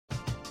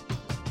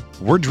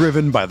We're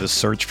driven by the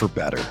search for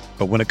better.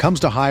 But when it comes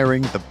to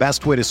hiring, the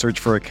best way to search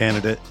for a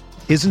candidate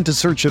isn't to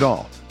search at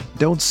all.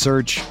 Don't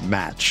search,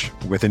 match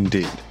with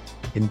Indeed.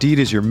 Indeed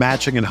is your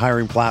matching and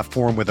hiring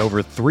platform with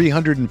over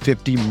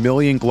 350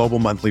 million global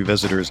monthly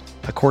visitors,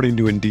 according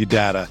to Indeed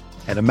data,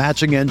 and a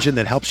matching engine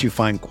that helps you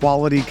find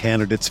quality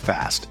candidates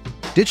fast.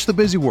 Ditch the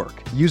busy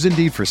work. Use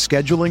Indeed for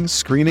scheduling,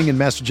 screening, and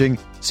messaging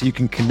so you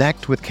can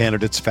connect with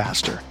candidates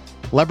faster.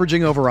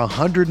 Leveraging over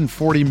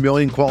 140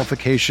 million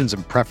qualifications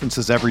and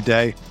preferences every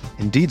day,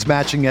 Indeed's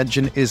matching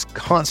engine is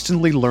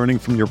constantly learning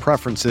from your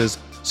preferences,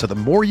 so the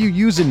more you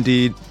use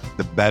Indeed,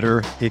 the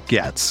better it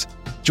gets.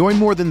 Join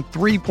more than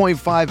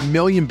 3.5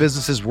 million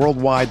businesses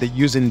worldwide that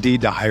use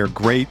Indeed to hire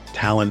great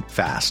talent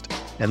fast.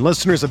 And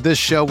listeners of this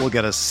show will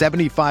get a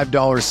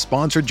 $75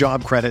 sponsored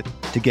job credit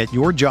to get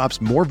your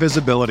jobs more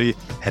visibility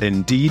at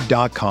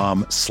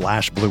Indeed.com/Blue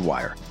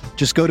Wire.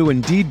 Just go to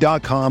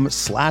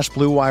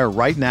Indeed.com/Blue Wire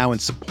right now and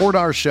support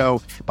our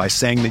show by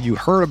saying that you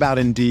heard about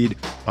Indeed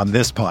on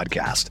this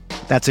podcast.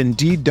 That's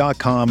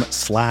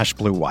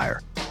Indeed.com/Blue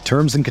Wire.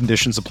 Terms and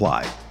conditions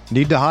apply.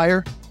 Need to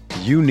hire?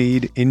 You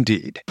need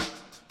Indeed.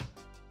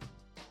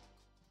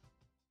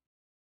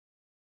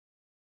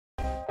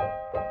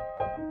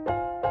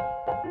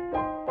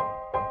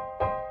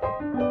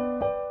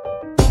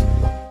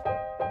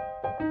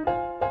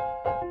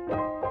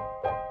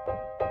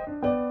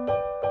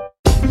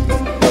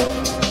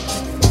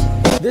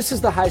 This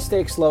is the High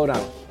Stakes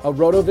Lowdown, a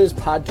RotoViz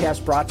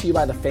podcast brought to you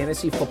by the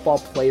Fantasy Football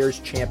Players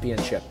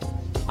Championship.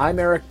 I'm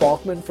Eric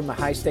Balkman from the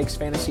High Stakes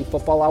Fantasy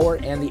Football Hour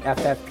and the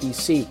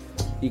FFPC.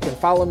 You can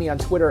follow me on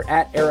Twitter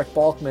at Eric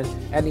Balkman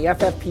and the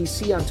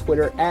FFPC on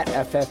Twitter at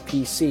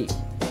FFPC.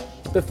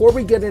 Before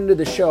we get into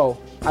the show,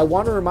 I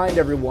want to remind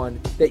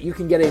everyone that you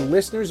can get a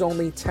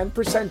listeners-only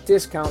 10%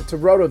 discount to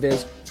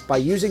RotoViz by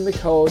using the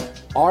code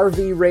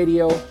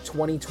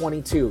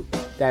RVRadio2022.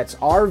 That's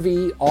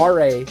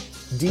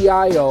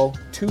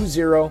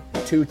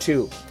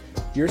RVRADIO2022.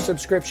 Your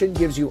subscription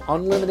gives you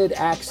unlimited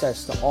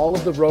access to all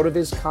of the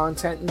RotoViz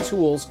content and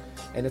tools,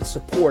 and it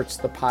supports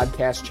the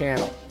podcast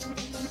channel.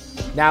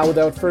 Now,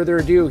 without further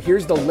ado,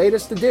 here's the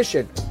latest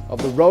edition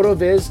of the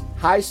RotoViz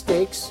High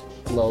Stakes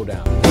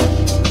Lowdown.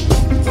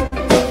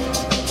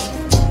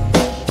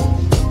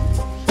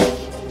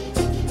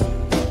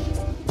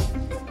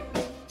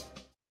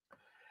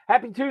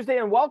 Happy Tuesday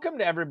and welcome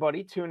to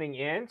everybody tuning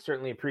in.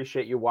 Certainly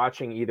appreciate you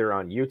watching either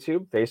on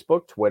YouTube,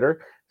 Facebook,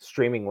 Twitter,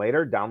 streaming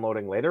later,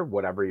 downloading later,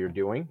 whatever you're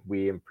doing.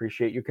 We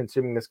appreciate you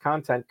consuming this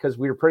content because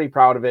we're pretty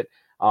proud of it,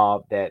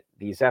 that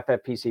these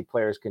FFPC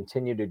players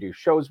continue to do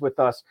shows with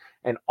us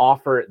and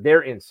offer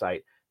their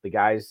insight. The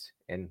guys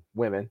and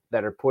women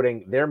that are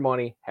putting their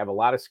money, have a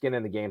lot of skin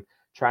in the game,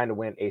 trying to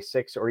win a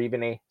 6 or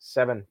even a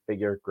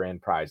 7-figure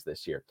grand prize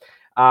this year.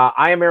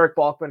 I am Eric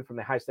Balkman from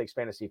the High Stakes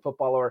Fantasy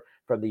Football Hour,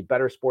 from the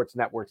Better Sports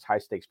Network's High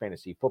Stakes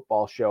Fantasy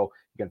Football Show.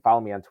 You can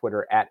follow me on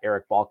Twitter at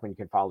Eric Balkman. You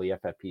can follow the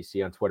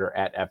FFPC on Twitter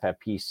at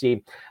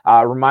FFPC.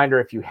 Reminder,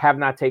 if you have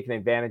not taken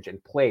advantage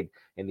and played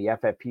in the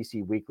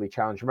FFPC Weekly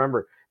Challenge,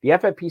 remember, the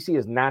FFPC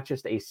is not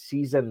just a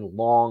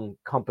season-long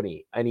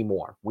company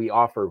anymore. We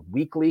offer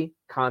weekly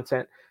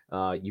content.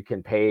 You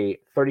can pay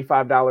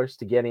 $35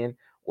 to get in,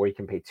 or you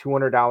can pay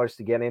 $200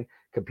 to get in,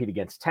 compete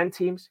against 10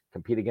 teams,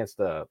 compete against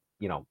the,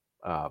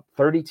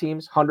 30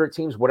 teams, 100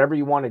 teams, whatever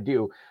you want to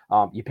do.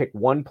 You pick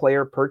one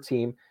player per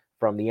team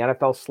from the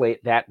NFL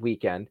slate that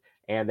weekend,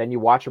 and then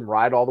you watch them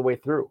ride all the way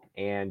through,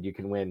 and you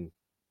can win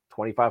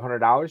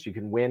 $2,500. You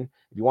can win,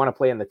 if you want to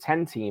play in the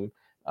 10-team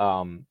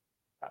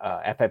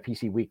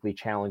FFPC Weekly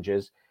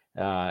Challenges,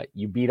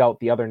 you beat out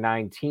the other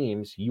 9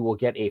 teams, you will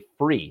get a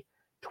free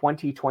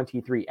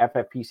 2023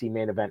 FFPC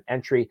main event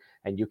entry,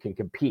 and you can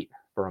compete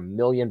for $1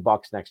 million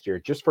next year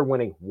just for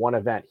winning one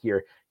event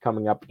here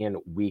coming up in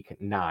week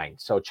 9.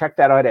 So check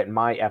that out at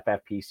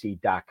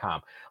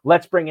myffpc.com.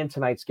 Let's bring in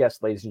tonight's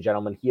guest, ladies and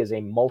gentlemen. He is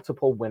a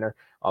multiple winner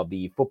of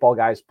the Football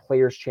Guys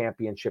Players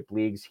Championship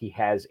Leagues. He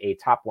has a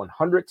top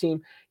 100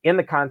 team in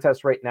the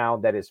contest right now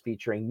that is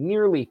featuring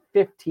nearly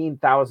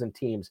 15,000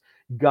 teams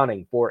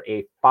gunning for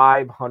a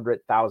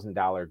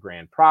 $500,000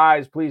 grand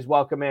prize. Please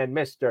welcome in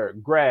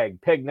Mr. Greg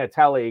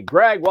Pignatelli.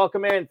 Greg,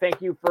 welcome in. Thank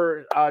you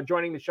for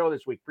joining the show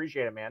this week.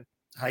 Appreciate it, man.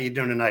 How you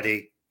doing tonight,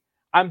 E?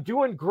 I'm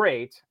doing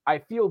great. I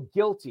feel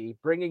guilty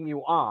bringing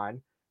you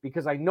on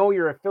because I know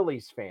you're a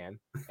Phillies fan,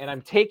 and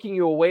I'm taking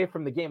you away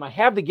from the game. I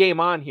have the game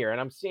on here,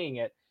 and I'm seeing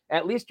it.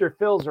 At least your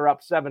Phils are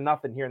up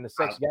 7-0 here in the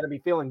 6th. You got to be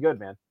feeling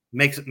good, man.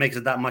 Makes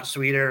it that much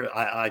sweeter.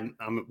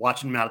 I'm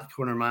watching them out of the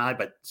corner of my eye,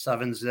 but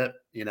 7-zip.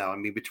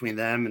 Between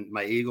them and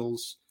my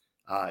Eagles,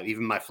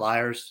 even my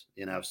Flyers,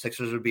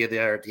 Sixers would be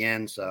there at the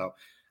end. So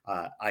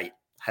I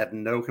have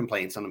no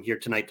complaints, and I'm here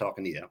tonight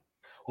talking to you.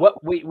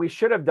 What we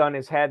should have done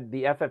is had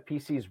the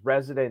FFPC's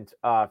resident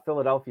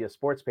Philadelphia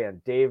sports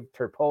fan, Dave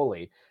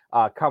Terpoli,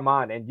 come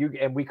on,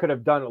 and we could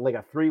have done like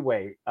a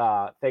 3-way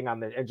thing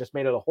on and just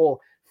made it a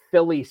whole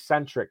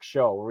Philly-centric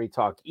show where we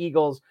talk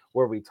Eagles,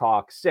 where we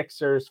talk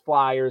Sixers,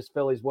 Flyers,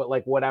 Phillies,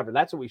 whatever.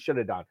 That's what we should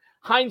have done.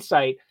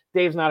 Hindsight,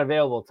 Dave's not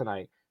available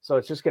tonight, so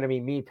it's just going to be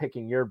me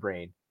picking your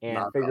brain and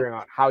figuring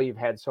out how you've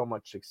had so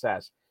much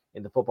success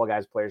in the Football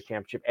Guys Players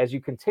Championship as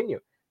you continue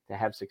to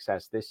have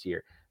success this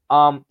year.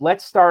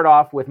 Let's start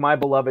off with my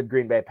beloved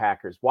Green Bay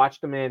Packers.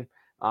 Watched them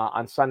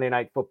on Sunday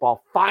Night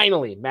Football.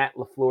 Finally, Matt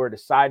LaFleur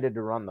decided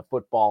to run the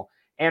football.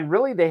 And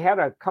really, they had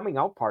a coming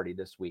out party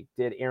this week,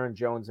 did Aaron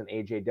Jones and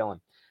A.J. Dillon.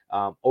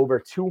 Over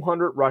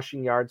 200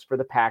 rushing yards for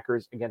the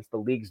Packers against the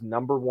league's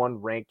number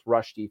 1 ranked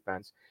rush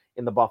defense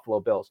in the Buffalo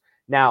Bills.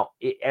 Now,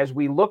 as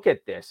we look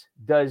at this,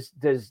 does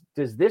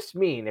this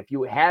mean if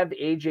you have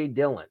A.J.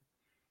 Dillon,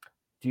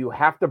 do you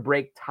have to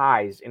break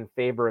ties in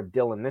favor of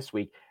Dillon this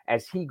week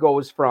as he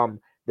goes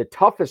from the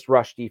toughest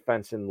rush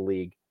defense in the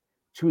league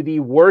to the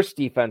worst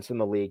defense in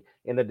the league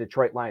in the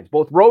Detroit Lions,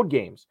 both road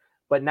games?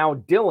 But now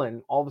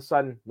Dillon, all of a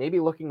sudden, maybe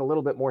looking a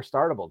little bit more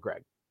startable,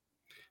 Greg.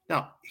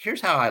 Now,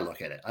 here's how I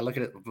look at it. I look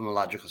at it from a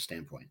logical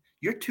standpoint.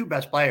 Your 2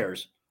 best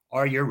players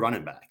are your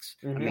running backs.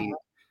 Mm-hmm. I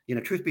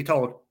mean, truth be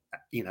told,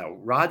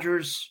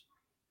 Rodgers,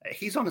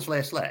 he's on his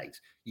last legs.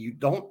 You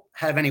don't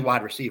have any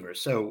wide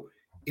receivers. So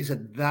is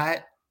it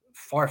that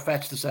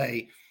far-fetched to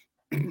say,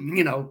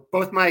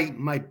 both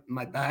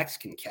my backs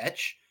can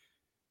catch?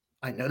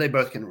 I know they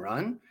both can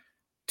run.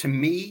 To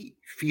me,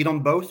 feed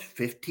them both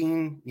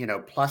 15,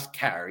 plus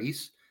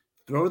carries,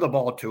 throw the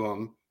ball to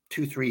them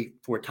 2, 3,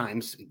 4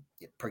 times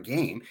per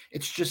game.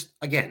 It's just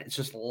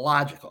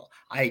logical.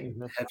 I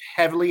have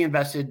heavily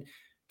invested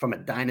from a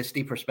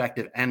dynasty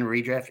perspective and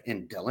redraft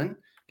in Dillon.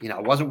 I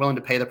wasn't willing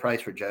to pay the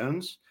price for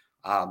Jones,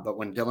 but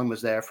when Dillon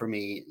was there for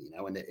me,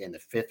 in the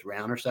 5th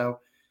round or so,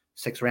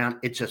 6th round,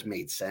 it just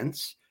made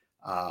sense.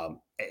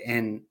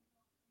 And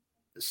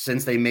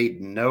since they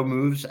made no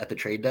moves at the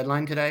trade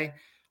deadline today,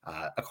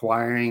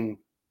 acquiring,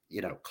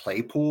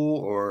 Claypool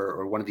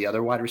or one of the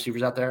other wide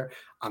receivers out there,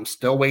 I'm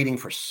still waiting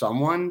for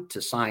someone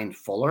to sign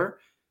Fuller,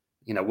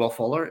 Will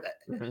Fuller,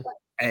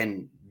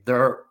 and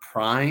they're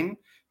prime.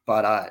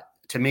 But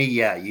to me,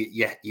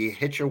 you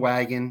hit your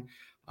wagon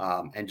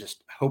and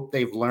just hope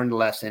they've learned a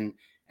lesson.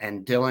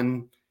 And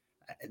Dillon,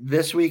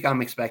 this week,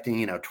 I'm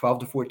expecting, 12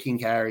 to 14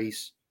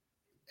 carries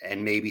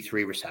and maybe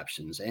 3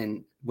 receptions.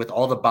 And with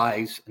all the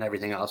buys and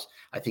everything else,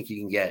 I think you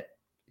can get,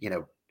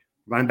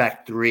 running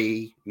back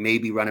 3,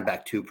 maybe running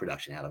back 2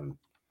 production out of him.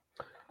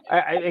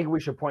 I think we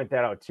should point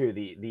that out too.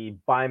 The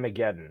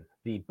Buy-mageddon,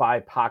 the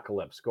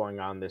Buy-apocalypse going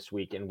on this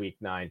week in Week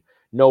 9.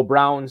 No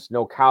Browns,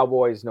 no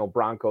Cowboys, no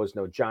Broncos,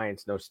 no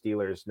Giants, no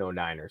Steelers, no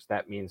Niners.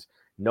 That means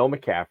no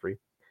McCaffrey,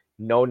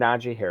 no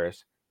Najee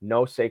Harris,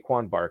 no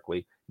Saquon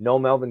Barkley, no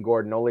Melvin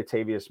Gordon, no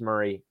Latavius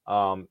Murray,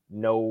 who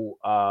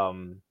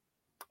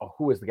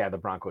was the guy the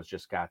Broncos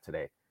just got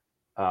today?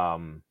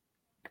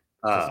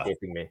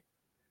 Escaping me.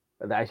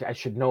 I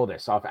should know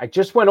this off. I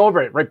just went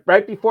over it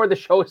right before the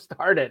show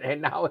started,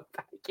 and now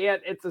I can't.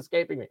 It's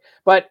escaping me.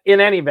 But in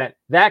any event,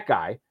 that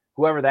guy,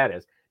 whoever that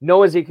is,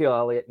 no Ezekiel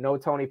Elliott, no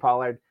Tony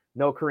Pollard,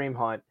 no Kareem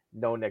Hunt,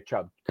 no Nick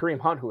Chubb. Kareem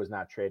Hunt, who was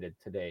not traded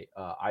today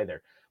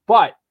either.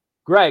 But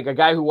Greg, a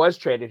guy who was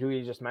traded, who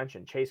you just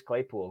mentioned, Chase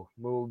Claypool,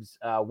 moves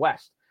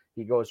west.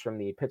 He goes from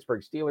the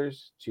Pittsburgh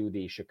Steelers to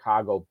the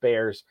Chicago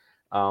Bears.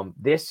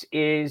 This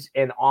is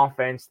an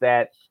offense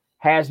that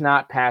has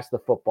not passed the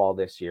football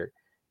this year.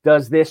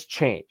 Does this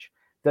change?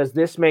 Does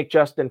this make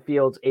Justin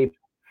Fields a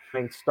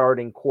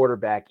starting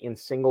quarterback in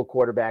single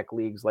quarterback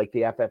leagues like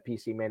the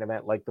FFPC main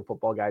event, like the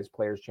Football Guys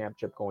Players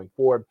Championship going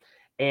forward?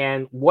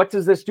 And what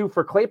does this do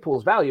for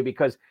Claypool's value?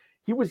 Because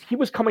he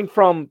was coming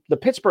from the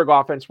Pittsburgh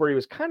offense where he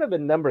was kind of the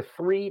number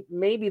 3,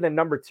 maybe the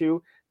number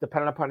 2,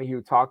 depending upon who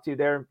you talk to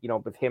there,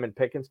 with him and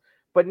Pickens.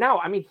 But now,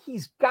 I mean,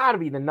 he's got to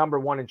be the number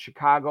 1 in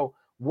Chicago.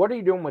 What are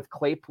you doing with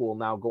Claypool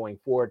now going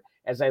forward?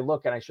 As I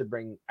look, and I should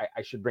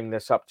bring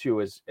this up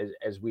too, as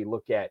we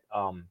look at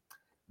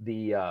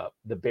the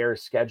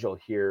Bears schedule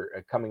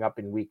here coming up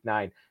in Week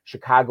 9.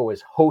 Chicago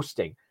is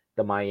hosting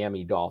the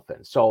Miami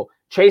Dolphins. So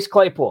Chase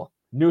Claypool,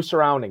 new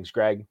surroundings.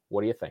 Greg,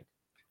 what do you think?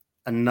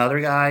 Another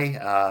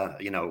guy,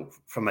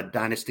 from a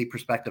dynasty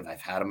perspective, I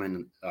have him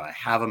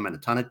in a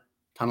ton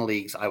of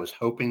leagues. I was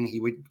hoping he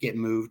would get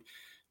moved,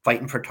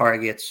 fighting for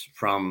targets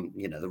from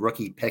the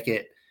rookie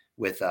Pickett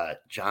with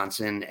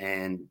Johnson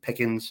and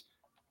Pickens,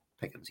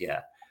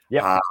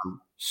 yeah.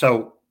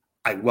 So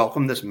I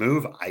welcome this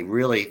move. I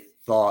really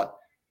thought,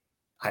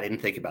 I didn't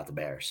think about the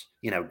Bears.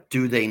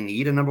 Do they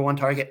need a number 1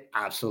 target?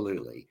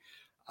 Absolutely.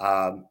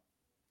 I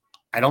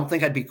don't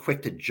think I'd be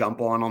quick to jump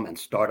on them and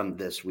start them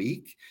this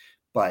week,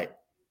 but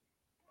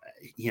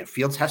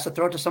Fields has to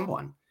throw it to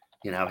someone.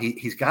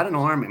 He's got an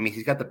arm. I mean,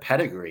 he's got the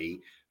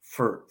pedigree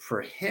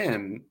for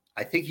him.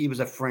 I think he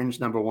was a fringe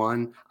number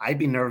 1. I'd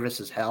be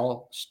nervous as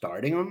hell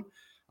starting him,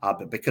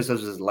 but because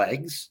of his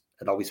legs,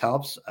 it always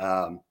helps.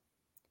 I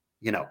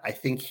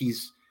think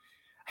he's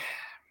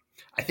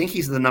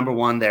the number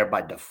 1 there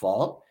by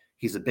default.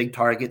 He's a big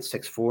target,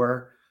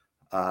 6'4".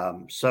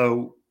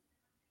 So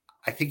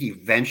I think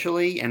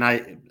eventually, and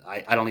I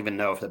don't even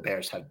know if the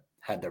Bears have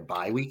had their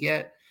bye week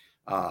yet,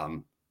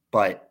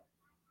 but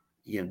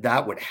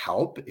that would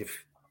help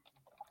if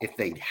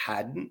they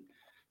hadn't,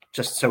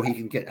 just so he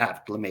can get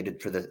acclimated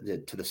to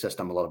the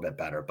system a little bit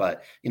better.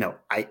 But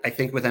I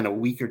think within a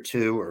week or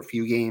 2 or a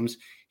few games,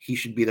 he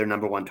should be their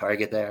number 1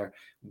 target there.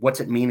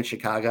 What's it mean in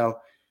Chicago?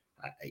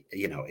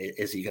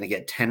 Is he going to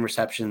get 10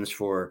 receptions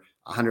for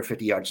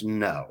 150 yards?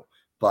 No.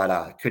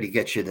 But could he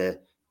get you the,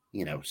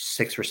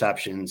 6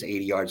 receptions,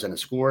 80 yards and a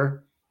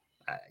score?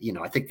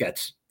 I think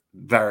that's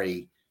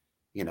very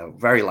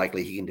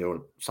likely he can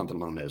do something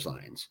along those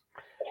lines.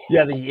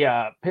 Yeah,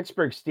 the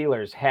Pittsburgh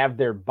Steelers have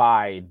their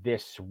bye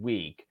this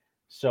week,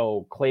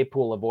 so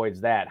Claypool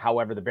avoids that.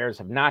 However, the Bears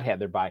have not had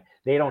their bye.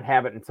 They don't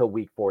have it until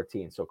week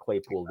 14, so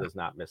Claypool does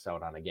not miss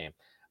out on a game.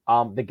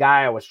 The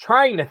guy I was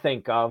trying to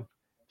think of,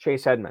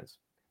 Chase Edmonds,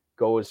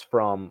 goes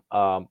from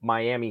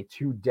Miami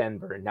to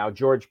Denver. Now,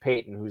 George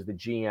Payton, who's the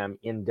GM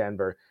in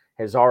Denver,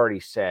 has already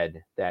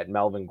said that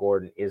Melvin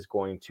Gordon is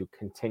going to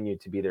continue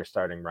to be their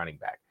starting running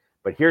back.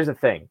 But here's the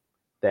thing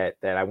that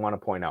I want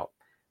to point out.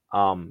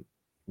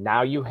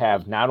 Now you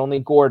have not only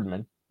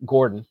Gordon,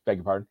 beg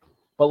your pardon,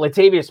 but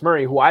Latavius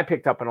Murray, who I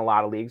picked up in a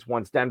lot of leagues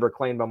once Denver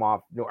claimed him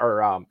off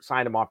or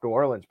signed him off New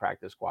Orleans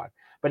practice squad.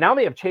 But now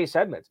they have Chase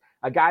Edmonds,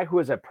 a guy who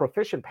is a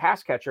proficient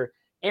pass catcher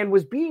and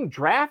was being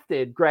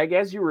drafted, Greg,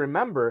 as you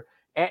remember,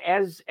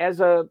 as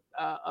a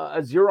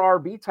zero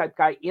RB type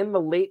guy in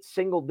the late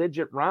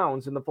single-digit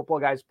rounds in the Football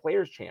Guys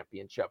Players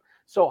Championship.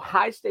 So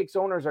high-stakes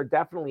owners are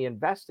definitely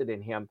invested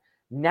in him.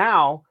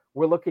 Now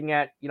we're looking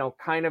at,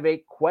 kind of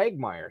a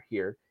quagmire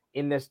here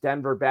in this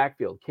Denver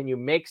backfield. Can you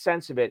make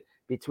sense of it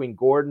between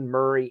Gordon,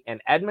 Murray,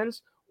 and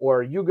Edmonds? Or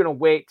are you going to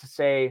wait to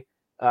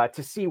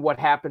see what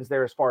happens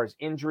there as far as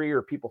injury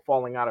or people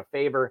falling out of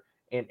favor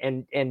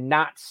and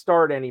not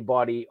start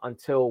anybody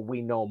until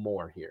we know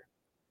more here?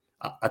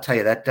 I'll tell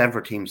you, that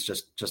Denver team's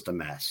just a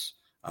mess.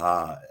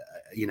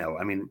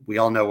 We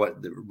all know what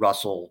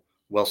Russell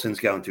Wilson's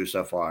going through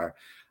so far.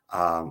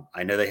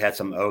 I know they had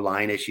some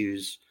O-line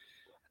issues.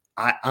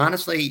 I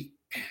honestly,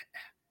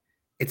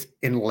 it's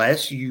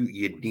unless you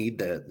need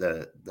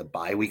the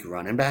bye week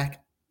running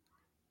back,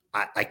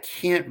 I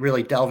can't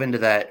really delve into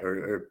that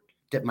or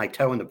dip my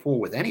toe in the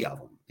pool with any of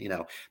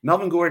them.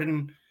 Melvin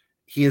Gordon,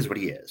 he is what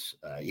he is.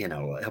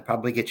 He'll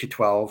probably get you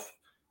 12,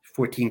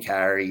 14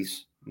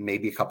 carries,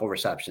 maybe a couple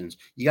receptions.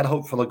 You got to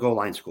hope for the goal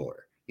line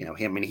score.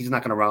 He's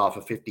not going to run off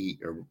a 50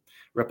 or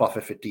rip off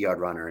a 50-yard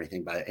run or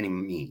anything by any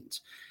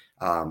means.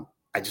 I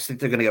just think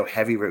they're going to go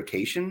heavy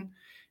rotation,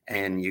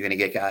 and you're going to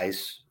get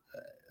guys.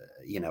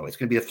 It's going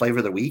to be the flavor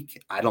of the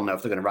week. I don't know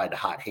if they're going to ride the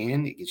hot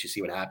hand. You should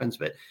see what happens,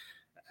 but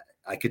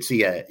I could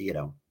see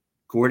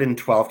Gordon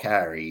 12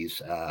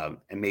 carries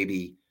and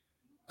maybe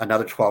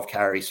another 12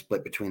 carries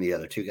split between the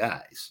other two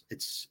guys.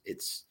 It's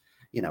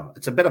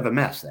a bit of a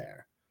mess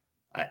there.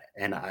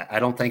 I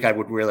don't think I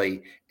would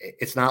really.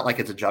 It's not like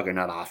it's a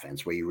juggernaut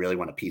offense where you really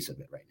want a piece of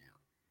it right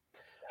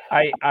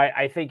now.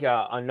 I think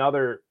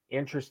another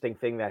interesting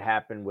thing that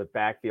happened with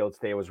backfields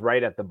today was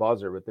right at the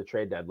buzzer with the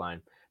trade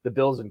deadline. The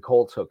Bills and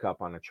Colts hook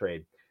up on a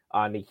trade.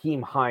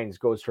 Nyheim Hines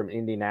goes from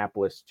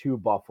Indianapolis to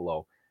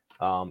Buffalo.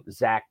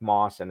 Zach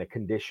Moss and a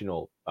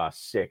conditional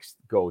 6th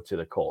go to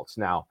the Colts.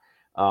 Now,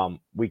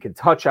 we can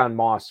touch on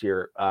Moss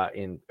here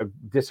and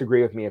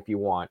disagree with me if you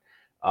want.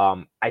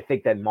 I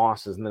think that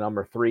Moss is the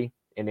number 3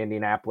 in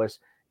Indianapolis.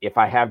 If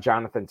I have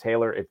Jonathan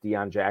Taylor, if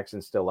Deion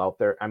Jackson's still out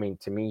there,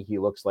 to me, he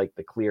looks like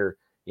the clear,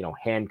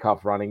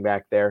 handcuff running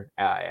back there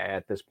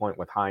at this point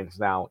with Hines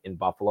now in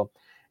Buffalo.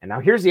 And now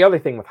here's the other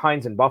thing with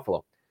Hines in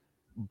Buffalo.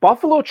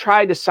 Buffalo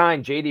tried to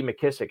sign J.D.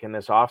 McKissick in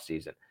this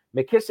offseason.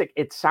 McKissick,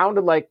 it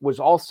sounded like, was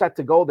all set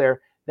to go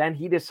there. Then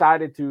he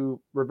decided to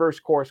reverse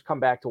course, come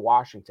back to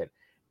Washington.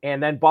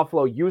 And then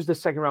Buffalo used the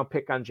second-round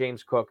pick on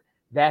James Cook.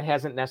 That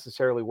hasn't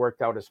necessarily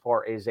worked out as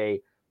far as a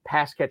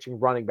pass-catching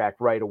running back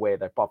right away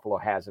that Buffalo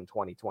has in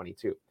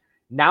 2022.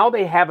 Now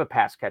they have a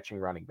pass-catching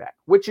running back,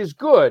 which is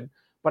good,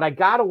 but I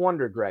got to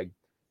wonder, Greg,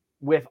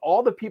 with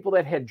all the people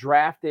that had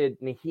drafted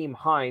Nyheim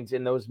Hines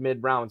in those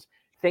mid-rounds,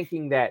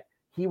 thinking that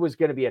he was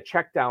going to be a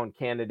check-down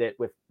candidate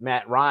with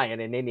Matt Ryan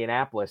in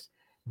Indianapolis,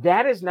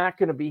 that is not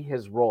going to be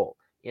his role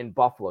in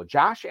Buffalo.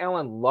 Josh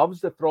Allen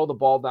loves to throw the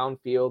ball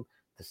downfield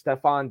to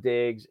Stephon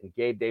Diggs and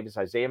Gabe Davis,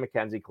 Isaiah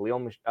McKenzie,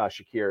 Khalil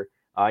Shakir,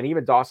 and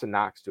even Dawson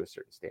Knox to a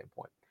certain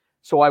standpoint.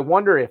 So I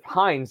wonder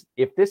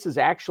if this is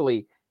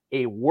actually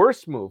a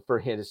worse move for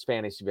his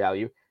fantasy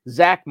value.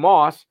 Zach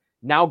Moss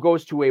now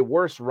goes to a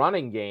worse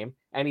running game,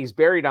 and he's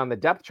buried on the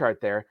depth chart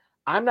there.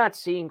 I'm not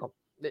seeing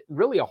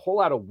really a whole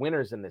lot of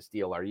winners in this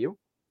deal. Are you?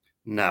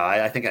 No,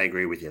 I think I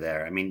agree with you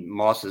there.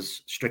 Moss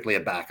is strictly a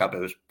backup. It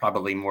was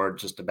probably more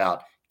just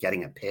about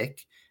getting a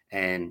pick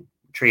and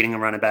trading a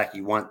running back.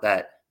 You want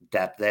that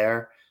depth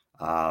there.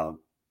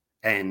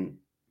 And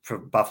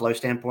from Buffalo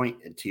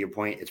standpoint, to your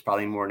point, it's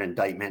probably more an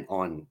indictment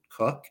on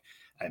Cook.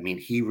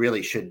 He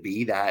really should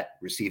be that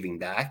receiving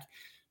back,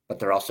 but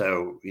they're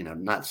also,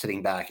 not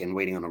sitting back and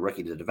waiting on a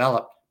rookie to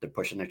develop. They're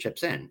pushing their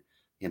chips in.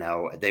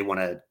 They want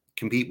to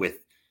compete with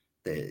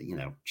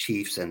the,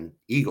 Chiefs and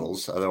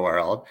Eagles of the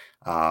world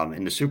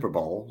in the Super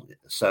Bowl.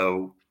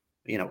 So,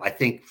 I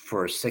think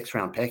for a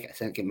 6th-round pick, I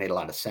think it made a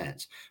lot of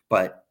sense.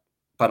 But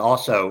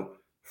also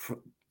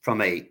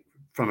from a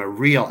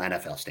real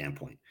NFL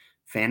standpoint,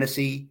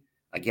 fantasy,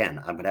 again,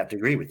 I'm going to have to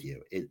agree with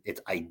you.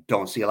 I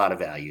don't see a lot of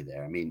value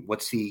there.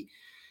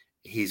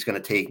 He's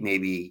going to take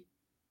maybe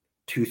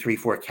 2, 3,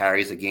 4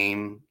 carries a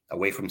game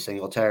away from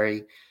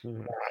Singletary.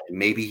 Mhm.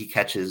 Maybe he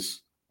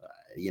catches,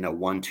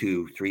 1,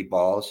 2, 3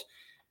 balls.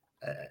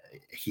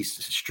 He's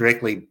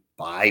strictly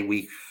bye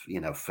week,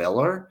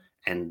 filler,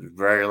 and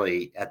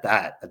rarely at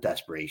that a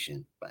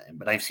desperation.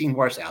 But I've seen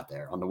worse out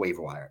there on the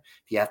waiver wire.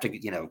 If you have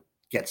to,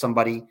 get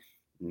somebody,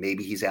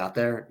 maybe he's out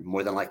there.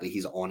 More than likely,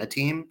 he's on a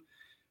team.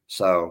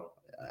 So,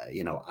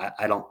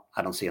 I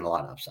don't see a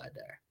lot of upside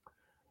there.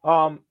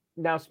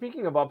 Now,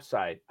 speaking of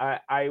upside,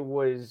 I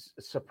was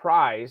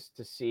surprised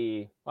to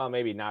see, well,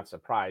 maybe not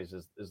surprised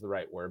is the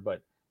right word,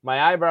 but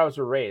my eyebrows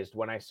were raised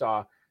when I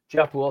saw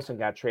Jeff Wilson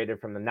got traded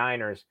from the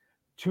Niners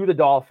to the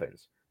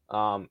Dolphins.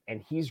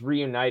 And he's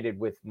reunited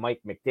with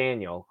Mike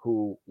McDaniel,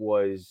 who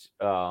was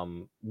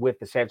with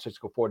the San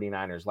Francisco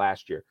 49ers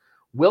last year.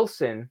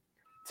 Wilson,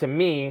 to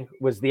me,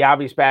 was the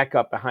obvious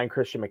backup behind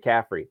Christian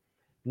McCaffrey.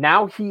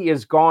 Now he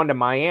is gone to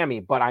Miami,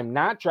 but I'm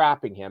not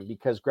dropping him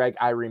because, Greg,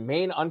 I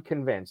remain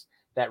unconvinced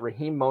that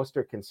Raheem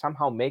Mostert can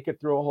somehow make it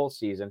through a whole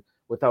season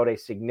without a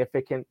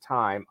significant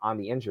time on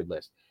the injured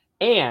list.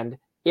 And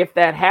if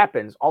that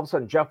happens, all of a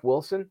sudden Jeff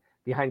Wilson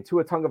behind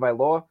Tua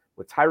Tagovailoa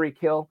with Tyreek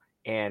Hill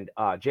and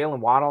Jalen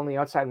Waddle on the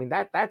outside, I mean,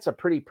 that's a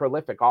pretty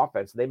prolific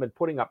offense. They've been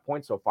putting up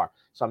points so far.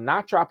 So I'm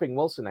not dropping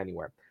Wilson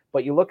anywhere.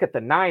 But you look at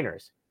the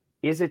Niners,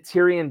 is it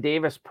Tyrion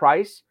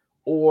Davis-Price,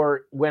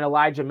 or when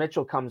Elijah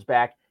Mitchell comes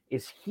back,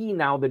 is he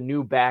now the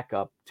new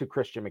backup to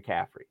Christian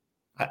McCaffrey?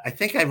 I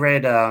think I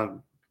read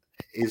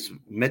is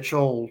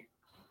Mitchell,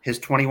 his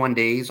 21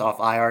 days off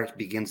IR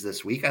begins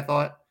this week, I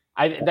thought.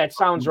 That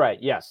sounds right,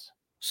 yes.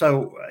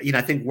 So,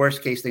 I think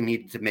worst case, they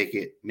need to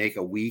make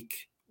a week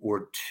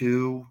or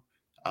two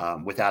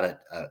without a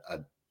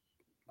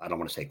I don't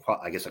want to say,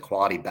 I guess, a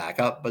quality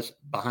backup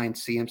behind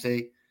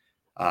CMC.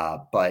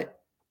 But,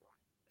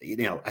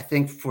 I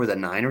think for the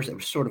Niners, it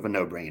was sort of a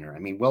no-brainer. I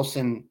mean,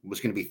 Wilson was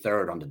going to be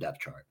third on the depth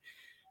chart.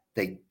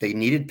 They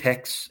needed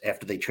picks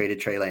after they traded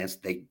Trey Lance.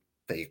 They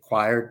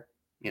acquired,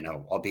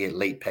 albeit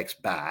late picks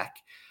back.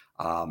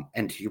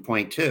 And to your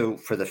point too,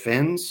 for the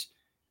Finns,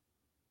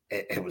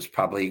 it was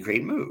probably a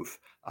great move.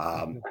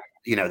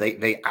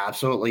 They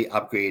absolutely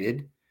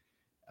upgraded.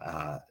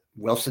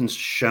 Wilson's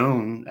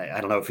shown,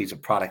 I don't know if he's a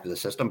product of the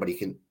system, but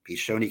he's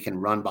shown he can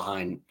run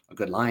behind a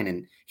good line,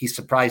 and he's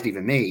surprised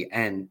even me.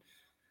 And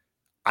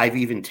I've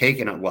even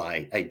taken it. Well,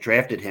 I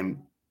drafted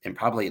him in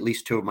probably at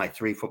least two of my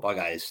three football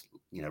guys,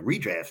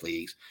 redraft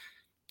leagues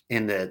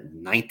in the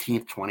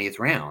 19th, 20th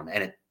round.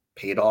 And it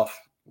paid off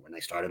when I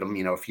started him,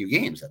 a few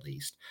games at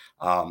least.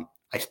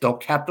 I still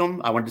kept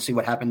him. I wanted to see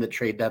what happened at the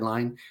trade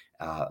deadline.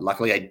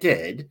 Luckily I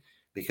did,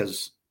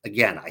 because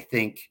again, I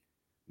think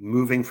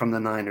moving from the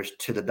Niners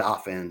to the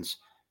Dolphins,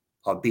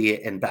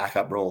 albeit in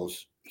backup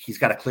roles, he's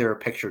got a clearer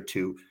picture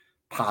to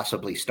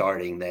possibly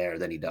starting there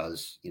than he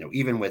does,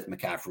 even with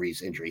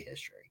McCaffrey's injury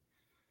history.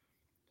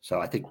 So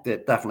I think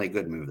that definitely a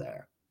good move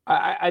there.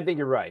 I think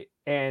you're right.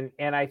 And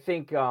I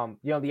think,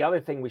 the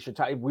other thing we should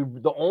talk,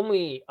 the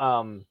only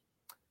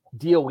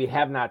deal we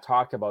have not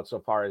talked about so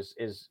far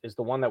is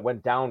the one that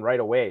went down right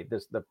away.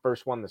 The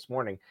first one this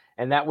morning.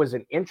 And that was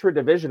an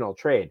intra-divisional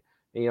trade.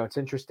 It's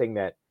interesting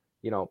that,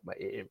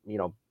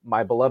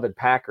 my beloved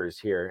Packers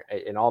here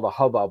and all the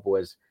hubbub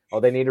was,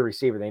 they need a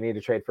receiver. They need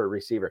to trade for a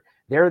receiver.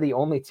 They're the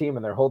only team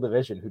in their whole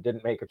division who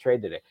didn't make a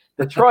trade today.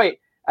 Detroit,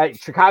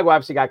 Chicago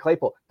obviously got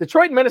Claypool.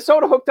 Detroit and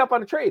Minnesota hooked up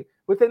on a trade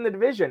within the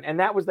division, and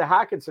that was the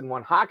Hockenson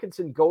one.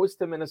 Hockenson goes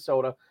to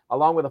Minnesota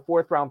along with a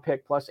 4th-round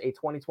pick plus a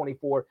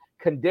 2024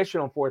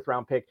 conditional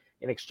 4th-round pick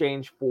in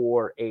exchange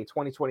for a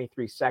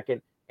 2023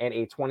 second and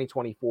a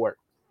 2024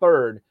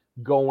 third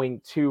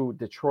going to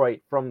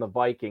Detroit from the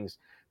Vikings.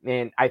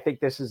 And I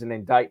think this is an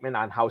indictment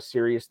on how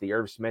serious the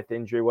Irv Smith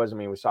injury was. I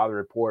mean, we saw the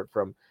report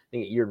from, I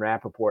think Ian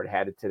Rappaport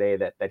had it today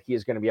that he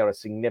is going to be out a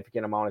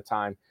significant amount of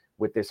time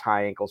with this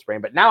high ankle sprain.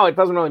 But now it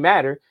doesn't really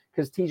matter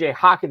because TJ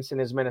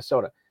Hockenson is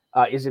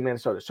in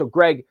Minnesota. So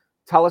Greg,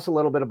 tell us a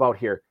little bit about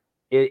here.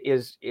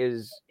 Is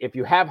if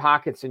you have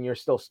Hockenson, you're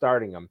still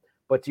starting him,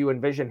 but do you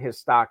envision his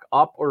stock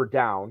up or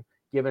down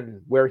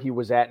given where he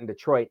was at in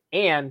Detroit?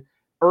 And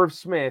Irv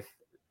Smith,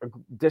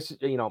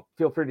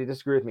 feel free to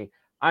disagree with me.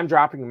 I'm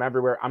dropping him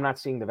everywhere. I'm not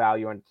seeing the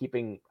value on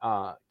keeping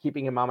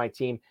him on my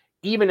team,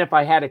 even if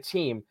I had a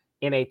team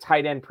in a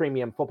tight end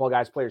premium Football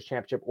Guys Players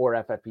Championship or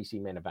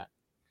FFPC main event.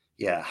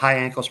 Yeah, high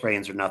ankle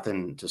sprains are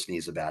nothing to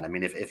sneeze about. I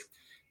mean, if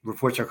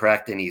reports are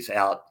correct and he's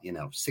out,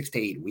 6 to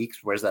 8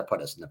 weeks, where does that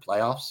put us in the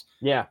playoffs?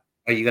 Yeah.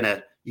 Are you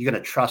gonna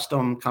trust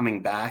him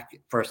coming back,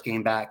 first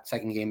game back,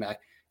 second game back?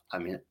 I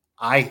mean,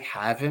 I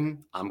have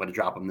him. I'm going to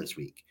drop him this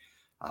week.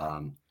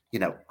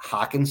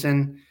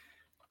 Hockenson,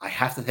 I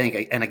have to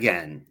think, and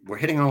again, we're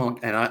hitting on,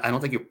 and I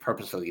don't think you're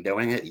purposely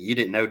doing it. You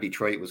didn't know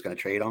Detroit was going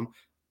to trade him.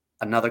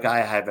 Another guy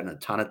I have in a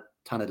ton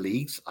of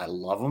leagues. I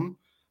love him.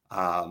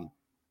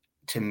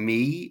 To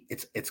me,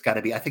 it's got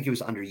to be. I think he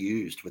was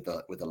underused with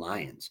the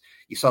Lions.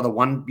 You saw the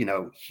one,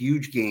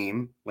 huge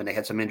game when they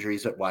had some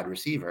injuries at wide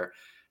receiver.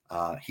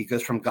 He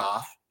goes from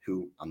Goff,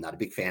 who I'm not a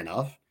big fan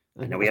of.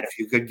 Mm-hmm. I know we had a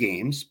few good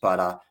games, but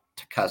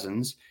to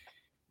Cousins,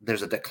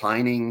 there's a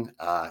declining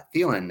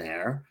Thielen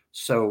there,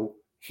 so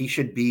he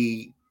should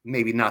be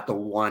maybe not the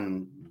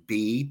one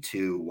 1B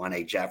to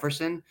 1A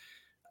Jefferson,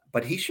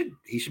 but he should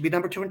be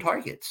number 2 in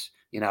targets.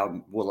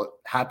 Will it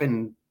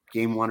happen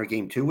game 1 or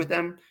game 2 with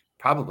them?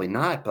 Probably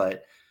not.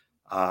 But,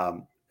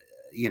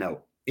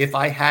 if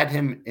I had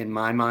him in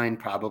my mind,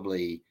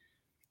 probably,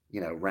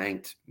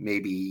 ranked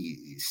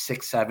maybe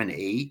 6, 7,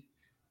 8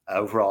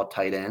 overall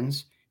tight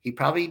ends, he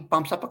probably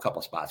bumps up a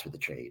couple spots with the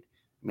trade.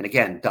 I mean,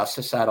 again, dust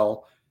to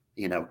settle,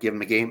 give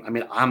him a game. I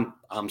mean,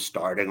 I'm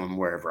starting him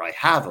wherever I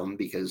have him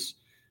because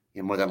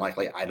more than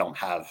likely I don't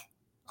have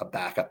a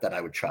backup that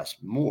I would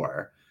trust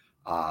more.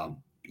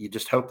 You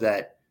just hope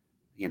that,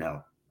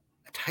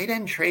 tight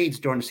end trades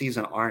during the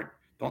season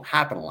don't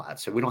happen a lot.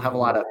 So we don't have a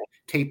lot of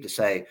tape to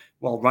say,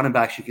 well, running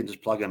backs, you can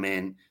just plug them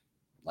in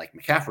like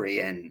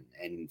McCaffrey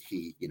and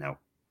he,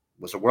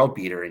 was a world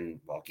beater in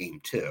game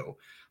 2.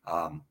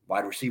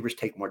 Wide receivers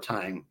take more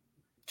time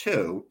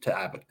too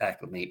to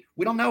acclimate.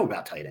 We don't know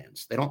about tight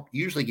ends. They don't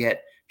usually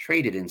get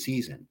traded in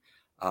season.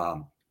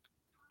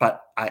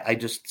 But I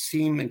just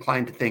seem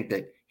inclined to think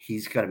that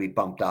he's going to be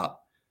bumped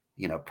up,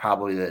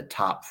 probably the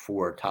top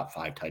 4, top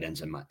 5 tight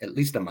ends at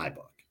least in my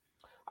book.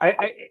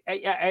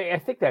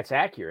 I think that's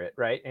accurate,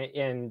 right?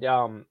 And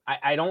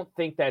I don't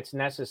think that's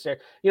necessary.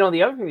 The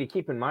other thing to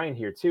keep in mind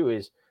here too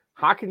is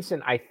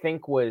Hockenson, I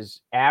think,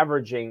 was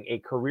averaging a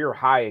career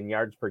high in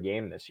yards per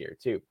game this year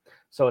too.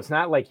 So it's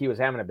not like he was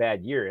having a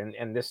bad year.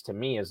 And this to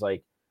me is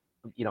like,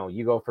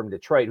 you go from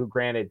Detroit, who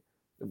granted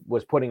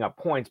was putting up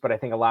points, but I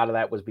think a lot of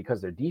that was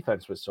because their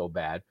defense was so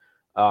bad.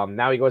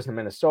 Now he goes to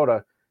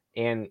Minnesota.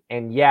 And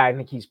yeah, I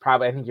think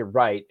you're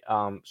right.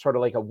 Sort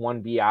of like a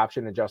 1B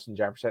option to Justin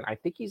Jefferson. I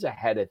think he's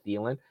ahead of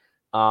Thielen.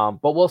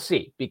 But we'll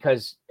see,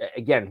 because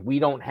again, we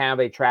don't have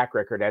a track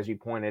record, as you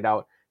pointed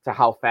out, to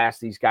how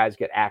fast these guys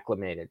get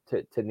acclimated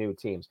to new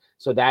teams.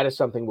 So that is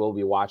something we'll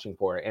be watching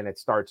for. And it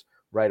starts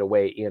right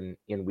away in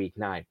week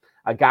 9.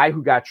 A guy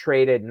who got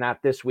traded,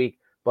 not this week,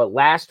 but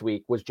last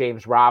week, was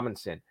James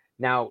Robinson.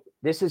 Now,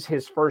 this is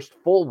his first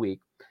full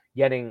week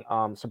getting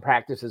some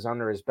practices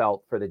under his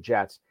belt for the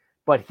Jets.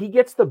 But he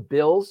gets the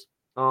Bills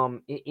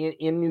in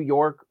New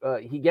York.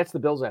 He gets the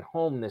Bills at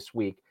home this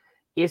week.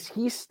 Is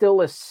he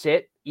still a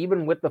sit,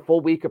 even with the full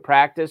week of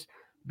practice,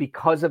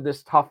 because of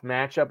this tough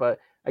matchup?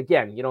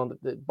 Again,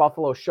 the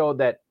Buffalo showed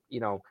that,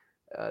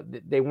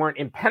 they weren't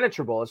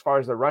impenetrable as far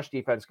as the rush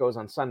defense goes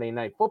on Sunday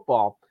Night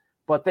Football,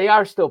 but they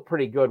are still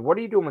pretty good. What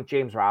are you doing with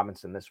James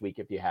Robinson this week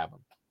if you have him?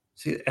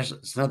 See,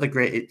 it's another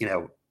great,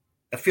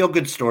 a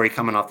feel-good story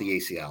coming off the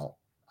ACL.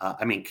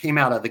 Came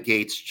out of the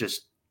gates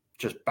just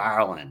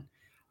barreling.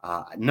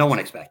 No one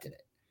expected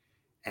it.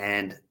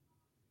 And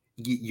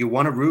you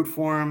want to root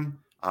for him.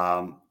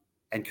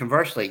 And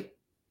conversely,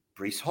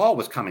 Breece Hall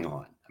was coming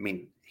on.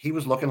 He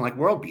was looking like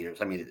world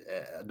beaters.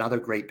 Another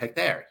great pick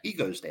there. He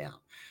goes down.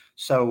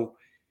 So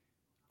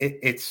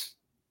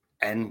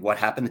and what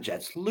happened? The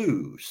Jets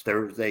lose.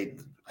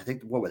 I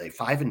think, what were they,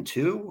 5-2?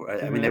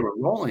 Mm-hmm. They were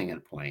rolling at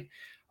a point.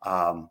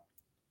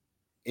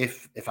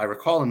 If I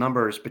recall the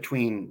numbers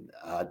between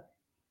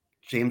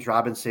James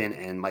Robinson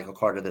and Michael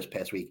Carter this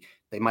past week,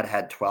 they might have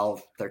had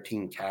 12,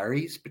 13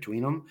 carries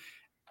between them.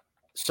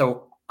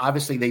 So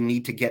obviously they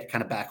need to get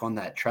kind of back on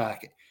that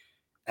track.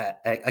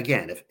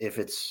 Again,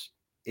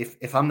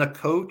 if I'm the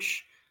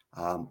coach,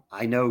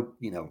 I know,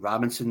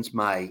 Robinson's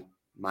my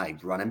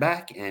running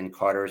back and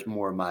Carter's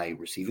more my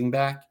receiving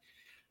back.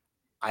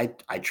 I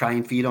try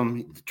and feed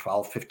him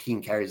 12,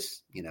 15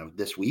 carries,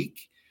 this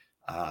week.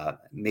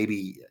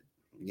 Maybe,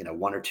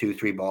 1 or 2,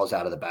 3 balls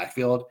out of the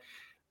backfield.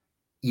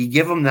 You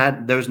give him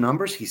those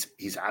numbers,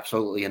 he's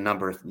absolutely a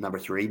number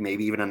 3,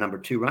 maybe even a number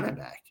 2 running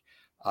back.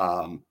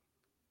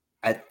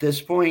 At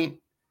this point,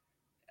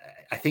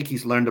 I think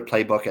he's learned the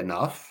playbook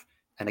enough.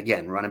 And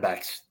again, running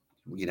backs,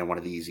 one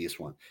of the easiest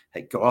ones.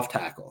 Hey, go off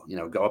tackle,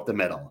 go up the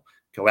middle,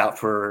 go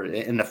out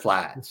in the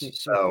flats.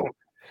 So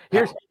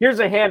here's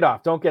a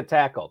handoff. Don't get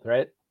tackled,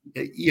 right?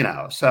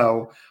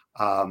 So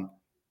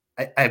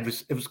it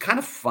was kind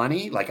of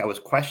funny. Like, I was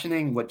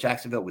questioning what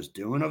Jacksonville was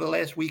doing over the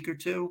last week or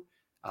two.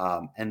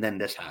 And then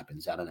this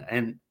happens. I don't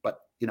know. But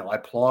I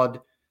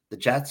applaud the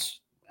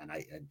Jets, and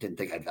I didn't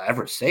think I'd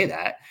ever say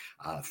that,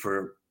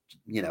 for,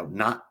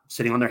 not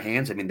sitting on their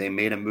hands. They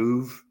made a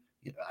move.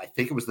 I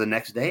think it was the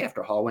next day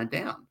after Hall went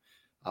down.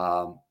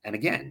 And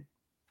again,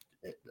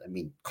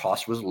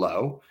 cost was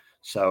low,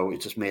 so it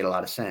just made a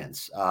lot of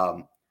sense.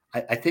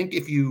 I think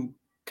if you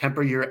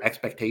temper your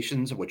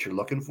expectations of what you're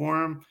looking for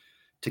them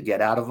to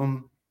get out of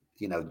them,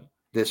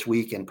 this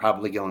week and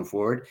probably going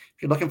forward,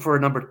 if you're looking for a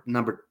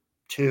number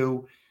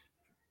 2,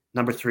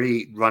 number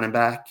 3 running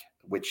back,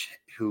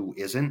 who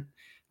isn't,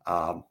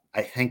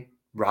 I think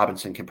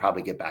Robinson can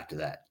probably get back to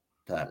that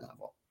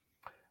level.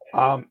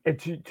 And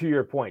to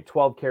your point,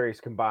 12 carries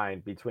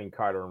combined between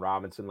Carter and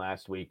Robinson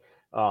last week.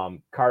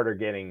 Carter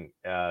getting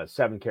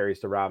 7 carries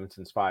to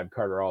Robinson's 5.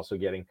 Carter also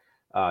getting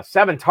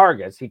 7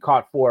 targets. He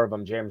caught 4 of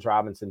them. James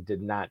Robinson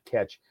did not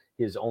catch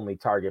his only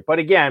target. But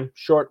again,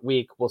 short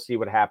week. We'll see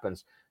what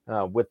happens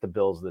with the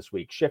Bills this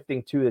week.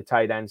 Shifting to the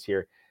tight ends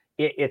here.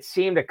 It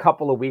seemed a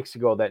couple of weeks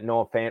ago that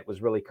Noah Fant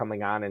was really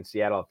coming on in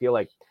Seattle. I feel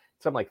like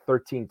something like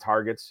 13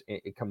 targets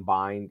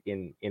combined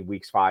in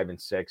weeks 5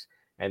 and 6.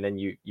 And then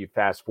you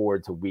fast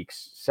forward to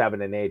weeks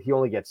 7 and 8. He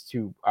only gets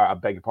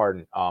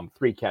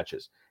 3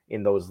 catches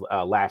in those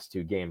last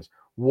 2 games.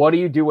 What do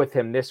you do with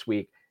him this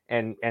week?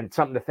 And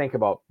something to think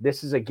about.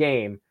 This is a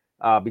game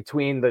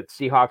between the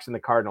Seahawks and the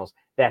Cardinals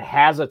that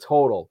has a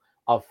total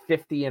of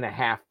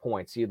 50.5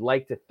 points. You'd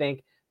like to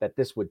think that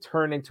this would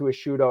turn into a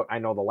shootout. I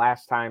know the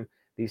last time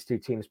these 2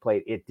 teams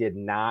played, it did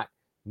not.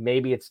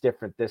 Maybe it's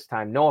different this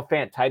time. Noah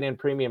Fant, tight end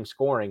premium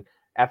scoring.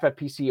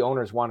 FFPC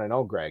owners want to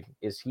know, Greg,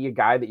 is he a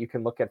guy that you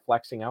can look at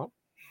flexing out?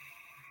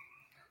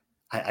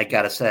 I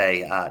got to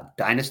say,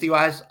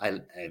 dynasty-wise,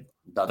 the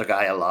other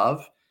guy I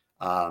love,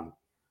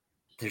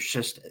 there's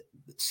just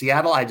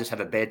Seattle, I just have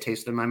a bad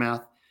taste in my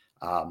mouth.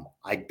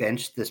 I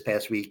benched this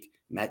past week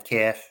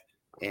Metcalf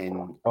in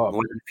one of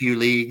the few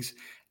leagues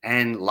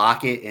and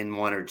Lockett in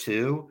 1 or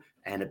 2,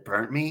 and it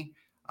burnt me.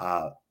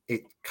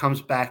 It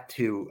comes back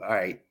to, all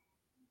right,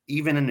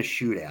 even in the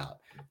shootout,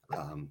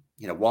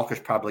 Walker's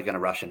probably going to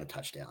rush in a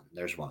touchdown.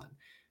 There's one.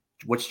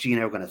 What's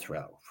Geno going to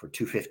throw for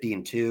 250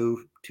 and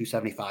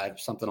 275,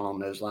 something along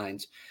those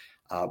lines?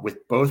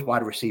 With both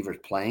wide receivers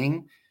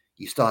playing,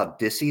 you still have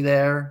Dissy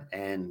there,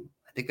 and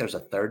I think there's a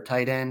third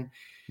tight end.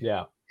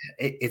 Yeah,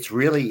 it's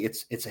really a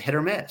hit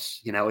or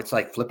miss. It's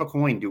like flip a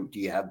coin. Do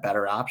you have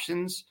better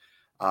options?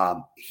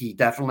 He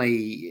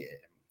definitely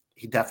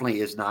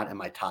is not in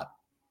my top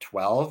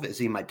 12. Is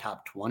he in my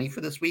top 20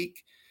 for this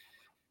week?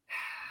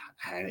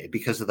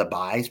 Because of the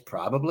buys,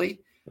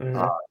 probably.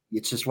 Mm-hmm.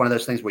 It's just one of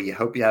those things where you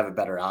hope you have a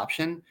better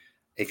option.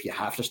 If you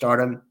have to start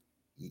him,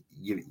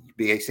 you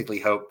basically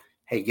hope,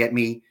 hey, get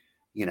me,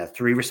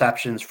 3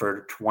 receptions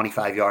for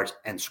 25 yards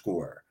and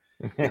score.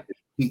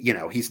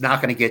 He's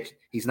not going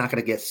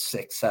to get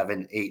 6,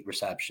 7, 8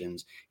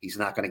 receptions. He's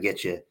not going to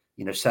get you,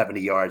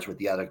 70 yards with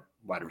the other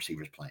wide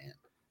receivers playing.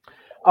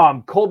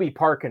 Colby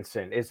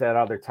Parkinson is that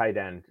other tight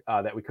end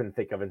that we couldn't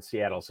think of in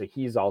Seattle. So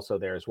he's also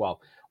there as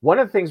well. One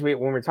of the things when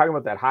we're talking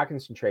about that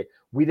Hockenson trade,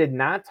 we did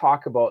not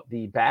talk about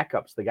the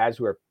backups, the guys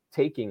who are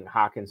taking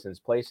Hockenson's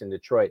place in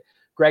Detroit.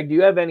 Greg, do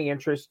you have any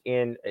interest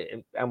in,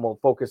 and we'll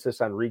focus this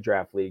on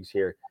redraft leagues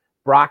here,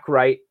 Brock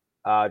Wright,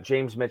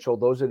 James Mitchell,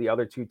 those are the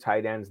other 2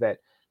 tight ends that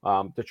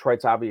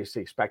Detroit's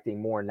obviously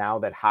expecting more now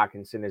that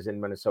Hockenson is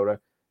in Minnesota.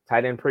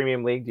 Tight end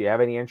premium league. Do you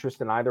have any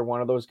interest in either one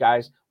of those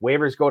guys?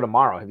 Waivers go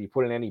tomorrow. Have you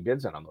put in any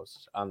bids on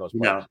those players?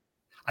 No,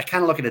 I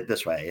kind of look at it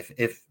this way.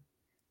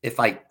 If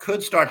I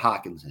could start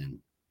Hockenson,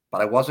 but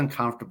I wasn't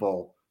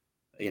comfortable,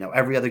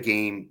 every other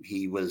game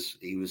he was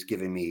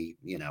giving me,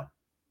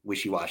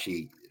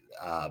 wishy-washy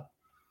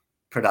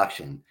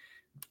production.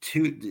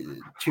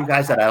 Two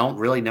guys that I don't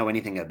really know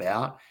anything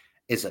about.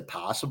 Is it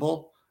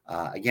possible?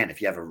 Again,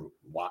 if you have a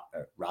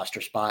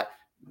roster spot,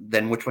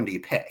 then which one do you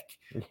pick?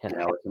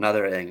 It's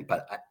another thing.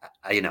 But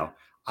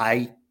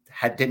I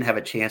didn't have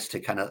a chance to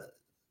kind of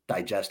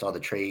digest all the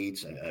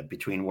trades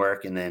between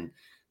work and then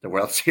the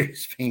World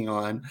Series being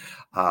on.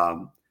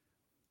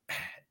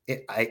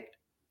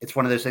 It's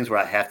one of those things where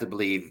I have to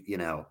believe,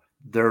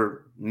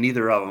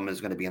 neither of them is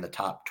going to be in the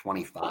top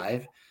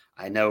 25.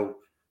 I know,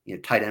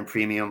 tight end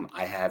premium.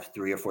 I have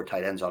 3 or 4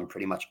 tight ends on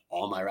pretty much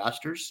all my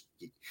rosters.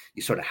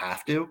 You sort of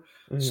have to.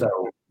 Mm-hmm.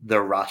 So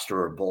they're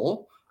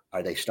rosterable.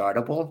 Are they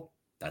startable?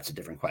 That's a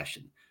different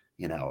question.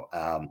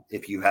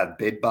 If you have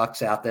bid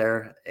bucks out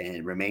there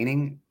and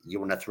remaining, you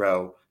want to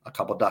throw a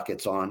couple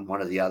ducats on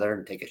one or the other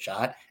and take a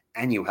shot,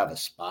 and you have a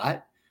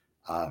spot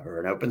or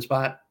an open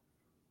spot,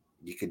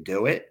 you could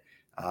do it.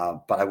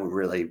 But I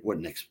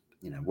wouldn't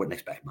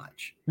expect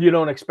much. You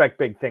don't expect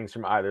big things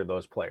from either of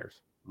those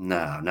players.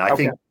 No. I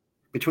think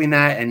between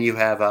that and you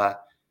have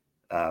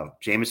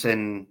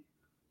Jameson,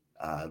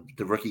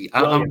 the rookie.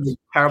 I'm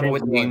terrible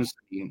with names.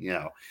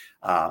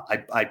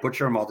 I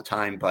butcher them all the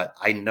time, but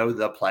I know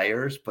the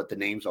players, but the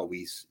names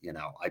always,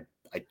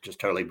 I just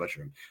totally butcher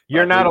them.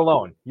 You're not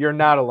alone. You're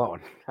not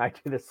alone. I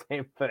do the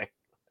same thing.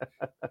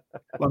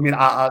 Well, I mean,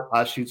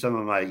 I'll shoot some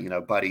of my,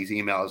 buddies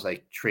emails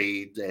like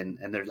trades and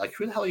they're like,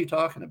 who the hell are you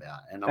talking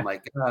about? And I'm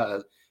like,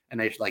 and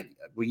they're like,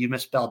 well, you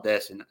misspelled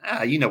this. And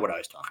you know what I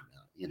was talking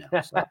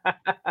about, So.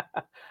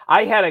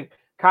 I had a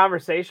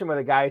conversation with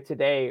a guy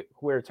today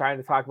who we were trying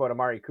to talk about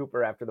Amari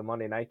Cooper after the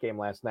Monday night game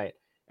last night.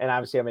 And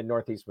obviously I'm in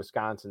Northeast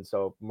Wisconsin.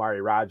 So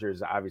Amari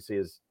Rodgers obviously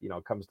is,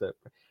 comes to,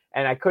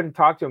 and I couldn't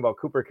talk to him about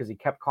Cooper because he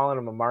kept calling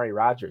him Amari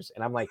Rodgers.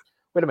 And I'm like,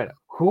 wait a minute,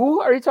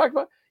 who are you talking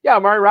about? Yeah,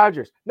 Amari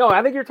Rodgers. No,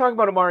 I think you're talking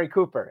about Amari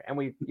Cooper. And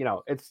we,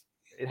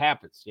 it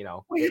happens,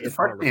 Well, it's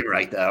hard to be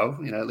right though,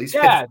 at least.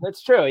 Yeah,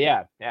 that's true.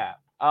 Yeah. Yeah.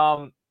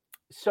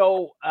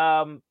 So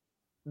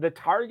the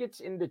targets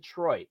in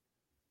Detroit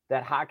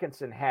that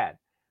Hockenson had,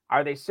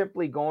 are they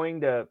simply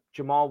going to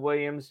Jamal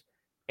Williams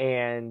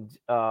and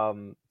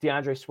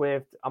DeAndre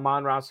Swift,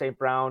 Amon-Ra St.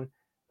 Brown?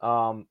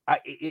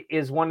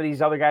 Is one of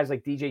these other guys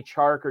like DJ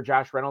Chark or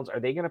Josh Reynolds, are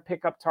they going to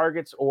pick up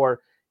targets,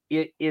 or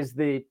is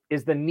the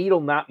needle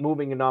not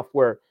moving enough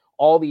where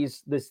all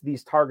these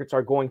targets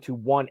are going to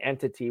one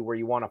entity where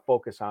you want to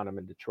focus on them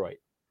in Detroit?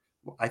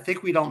 I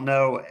think we don't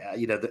know.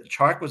 The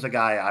Chark was a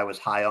guy I was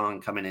high on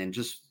coming in.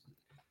 Just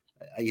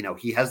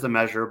He has the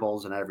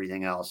measurables and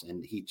everything else,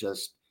 and he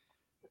just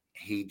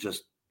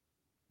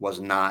was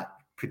not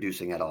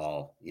producing at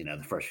all,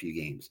 the first few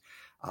games.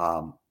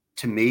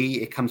 To me,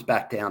 it comes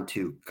back down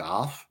to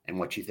Goff and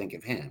what you think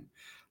of him.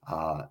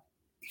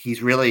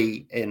 He's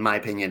really, in my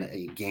opinion,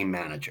 a game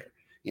manager.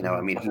 He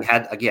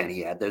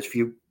had those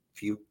few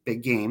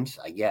big games.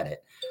 I get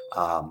it.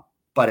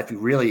 But if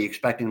you're really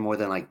expecting more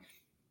than like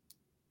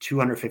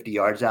 250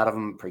 yards out of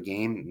him per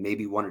game,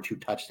 maybe 1 or 2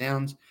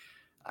 touchdowns,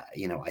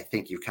 I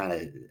think you're kind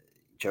of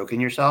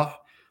joking yourself.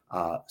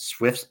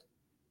 Swift's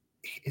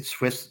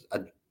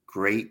a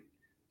great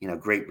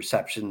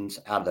receptions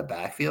out of the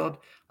backfield.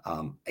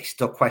 I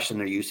still question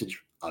their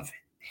usage of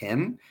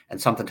him,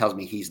 and something tells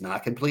me he's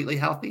not completely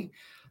healthy.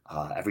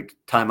 Every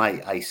time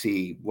I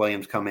see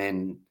Williams come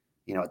in,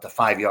 at the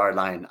 5-yard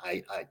line,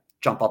 I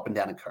jump up and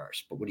down and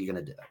curse. But what are you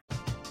going to do?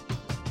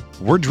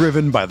 We're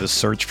driven by the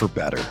search for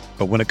better.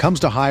 But when it comes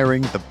to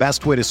hiring, the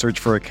best way to search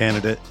for a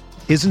candidate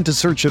isn't to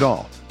search at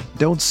all.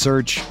 Don't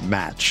search,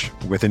 match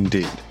with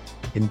Indeed.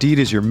 Indeed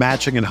is your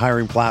matching and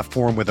hiring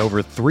platform with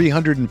over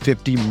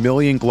 350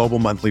 million global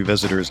monthly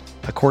visitors,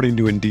 according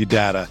to Indeed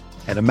data,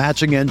 and a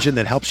matching engine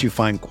that helps you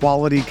find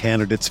quality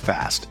candidates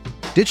fast.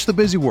 Ditch the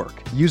busy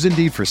work. Use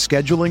Indeed for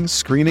scheduling,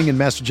 screening, and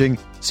messaging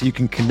so you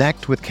can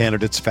connect with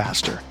candidates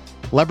faster.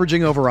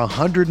 Leveraging over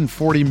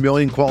 140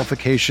 million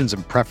qualifications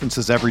and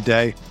preferences every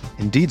day,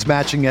 Indeed's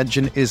matching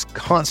engine is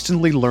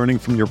constantly learning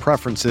from your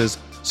preferences,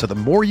 so the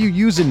more you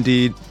use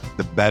Indeed,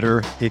 the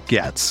better it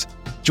gets.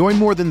 Join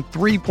more than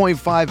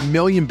 3.5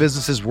 million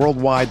businesses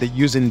worldwide that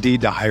use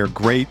Indeed to hire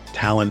great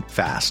talent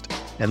fast.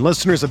 And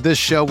listeners of this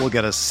show will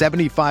get a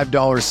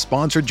 $75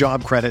 sponsored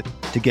job credit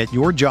to get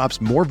your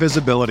jobs more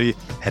visibility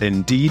at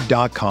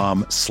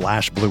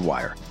Indeed.com/Blue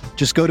Wire.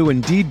 Just go to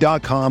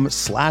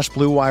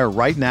Indeed.com/Blue Wire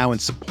right now and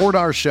support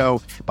our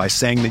show by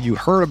saying that you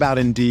heard about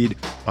Indeed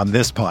on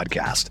this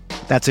podcast.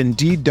 That's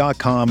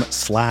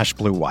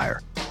Indeed.com/Blue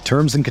Wire.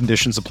 Terms and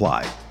conditions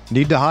apply.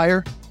 Need to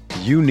hire?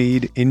 You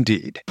need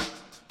Indeed.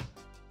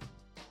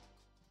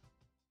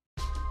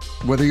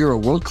 Whether you're a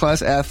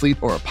world-class athlete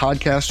or a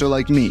podcaster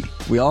like me,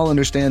 we all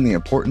understand the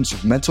importance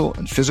of mental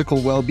and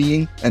physical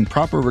well-being and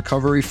proper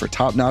recovery for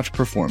top-notch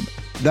performance.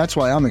 That's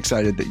why I'm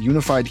excited that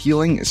Unified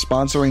Healing is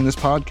sponsoring this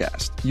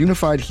podcast.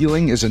 Unified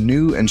Healing is a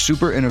new and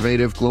super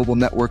innovative global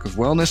network of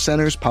wellness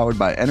centers powered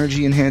by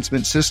Energy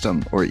Enhancement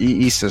System, or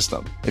EE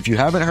System. If you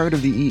haven't heard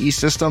of the EE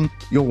System,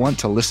 you'll want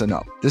to listen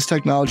up. This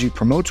technology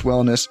promotes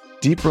wellness,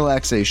 deep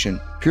relaxation,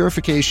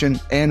 purification,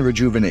 and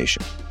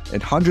rejuvenation.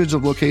 In hundreds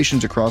of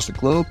locations across the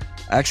globe,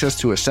 access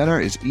to a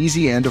center is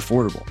easy and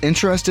affordable.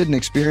 Interested in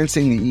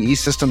experiencing the EE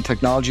System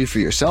technology for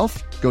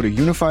yourself? Go to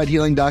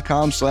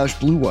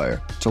unifiedhealing.com/Blue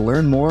Wire to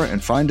learn more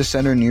and find a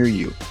center near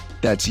you.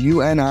 That's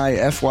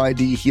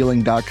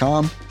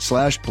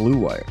UNIFYDhealing.com/Blue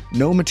Wire.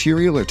 No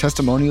material or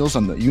testimonials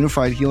on the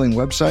Unified Healing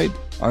website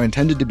are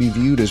intended to be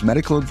viewed as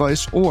medical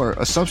advice or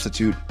a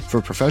substitute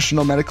for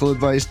professional medical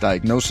advice,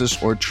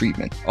 diagnosis, or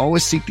treatment.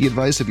 Always seek the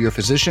advice of your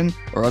physician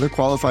or other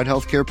qualified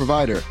healthcare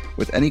provider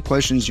with any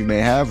questions you may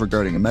have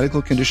regarding a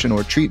medical condition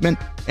or treatment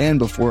and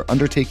before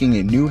undertaking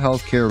a new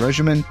healthcare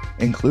regimen,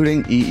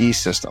 including EE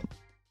System.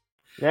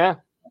 Yeah,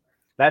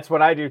 that's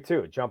what I do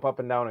too. Jump up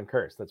and down and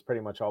curse. That's pretty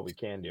much all we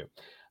can do.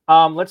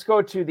 Let's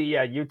go to the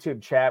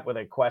YouTube chat with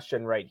a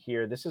question right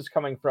here. This is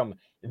coming from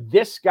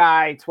this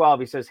guy 12.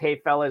 He says, "Hey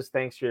fellas,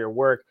 thanks for your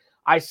work.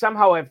 I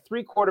somehow have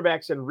 3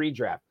 quarterbacks in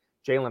redraft: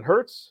 Jalen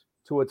Hurts,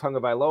 Tua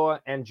Tagovailoa,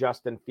 and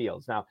Justin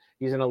Fields." Now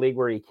he's in a league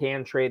where he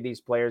can trade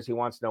these players. He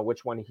wants to know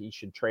which one he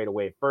should trade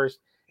away first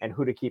and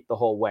who to keep the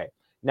whole way.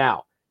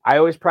 Now I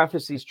always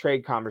preface these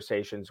trade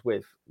conversations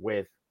with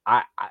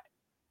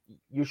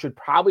you should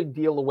probably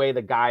deal away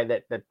the guy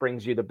that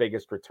brings you the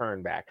biggest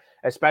return back,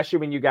 especially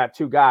when you got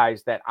 2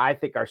 guys that I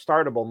think are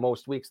startable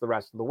most weeks the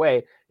rest of the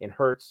way in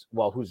Hurts,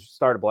 who's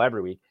startable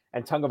every week,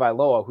 and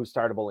Tagovailoa, who's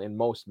startable in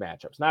most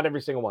matchups. Not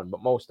every single one,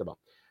 but most of them.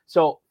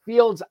 So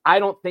Fields, I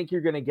don't think you're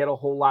going to get a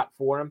whole lot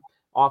for him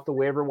off the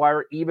waiver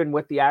wire, even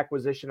with the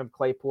acquisition of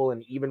Claypool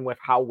and even with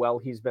how well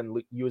he's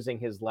been using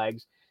his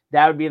legs.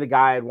 That would be the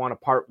guy I'd want to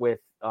part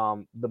with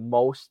the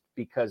most,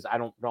 because I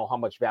don't know how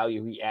much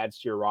value he adds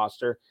to your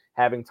roster,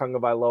 having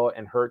Tagovailoa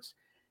and Hurts.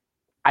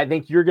 I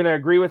think you're going to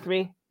agree with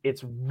me.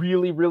 It's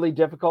really, really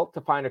difficult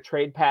to find a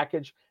trade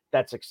package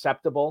that's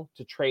acceptable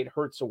to trade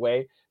Hurts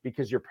away,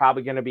 because you're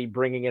probably going to be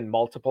bringing in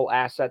multiple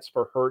assets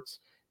for Hurts.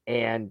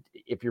 And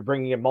if you're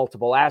bringing in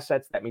multiple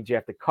assets, that means you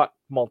have to cut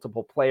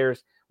multiple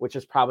players, which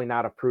is probably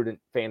not a prudent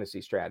fantasy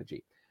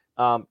strategy.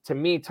 To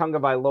me,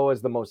 Tagovailoa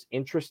is the most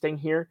interesting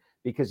here,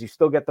 because you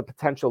still get the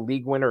potential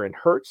league winner in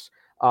Hurts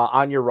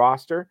on your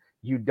roster.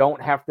 You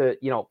don't have to,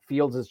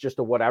 Fields is just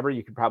a whatever.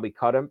 You could probably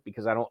cut him,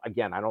 because I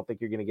don't think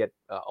you're going to get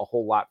a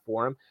whole lot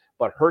for him.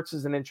 But Hurts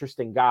is an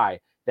interesting guy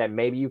that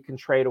maybe you can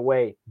trade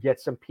away, get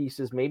some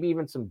pieces, maybe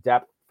even some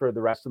depth for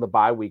the rest of the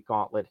bye week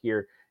gauntlet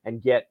here,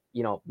 and get,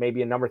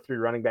 maybe a number 3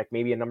 running back,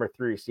 maybe a number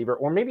 3 receiver,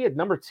 or maybe a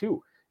number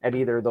 2 at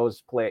either of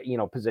those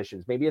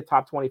positions, maybe a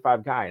top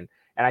 25 guy.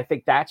 And I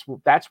think that's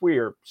where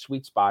your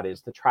sweet spot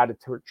is, to try to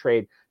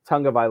trade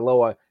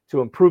Tagovailoa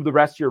to improve the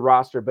rest of your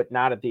roster, but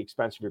not at the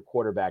expense of your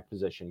quarterback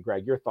position.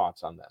 Greg, your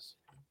thoughts on this?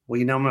 Well,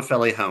 I'm a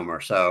Philly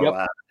homer, so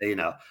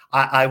yep.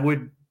 I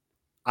would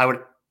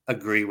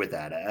agree with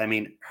that. I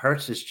mean,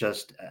 Hurts is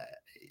just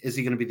is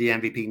he going to be the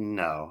MVP?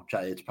 No,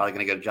 it's probably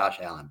going to go to Josh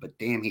Allen, but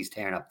damn, he's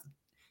tearing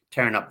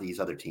up these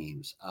other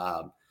teams.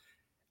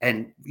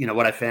 And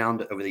what I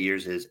found over the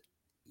years is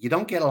you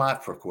don't get a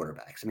lot for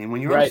quarterbacks. I mean,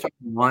 when you're only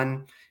starting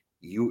one,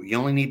 you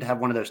only need to have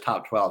one of those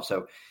top 12.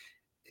 So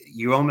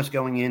you're almost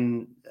going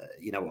in,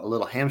 a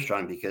little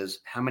hamstrung, because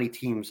how many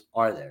teams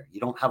are there? You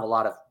don't have a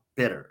lot of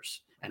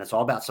bidders, and it's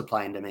all about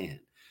supply and demand.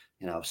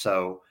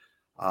 So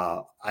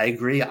I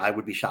agree. I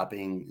would be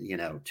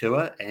shopping,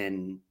 Tua,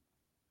 and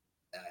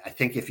I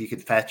think if you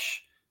could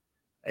fetch,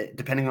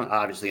 depending on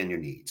obviously on your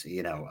needs,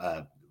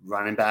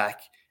 running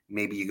back.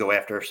 Maybe you go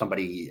after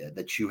somebody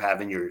that you have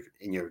in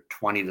your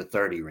 20 to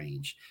 30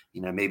 range.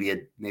 Maybe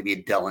a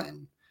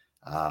Dillon,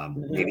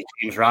 maybe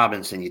James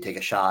Robinson. You take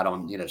a shot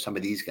on some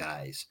of these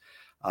guys.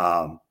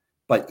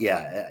 But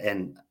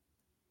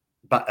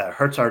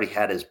Hurts already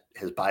had his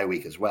bye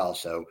week as well.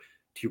 So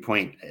to your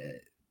point,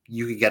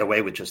 you could get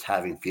away with just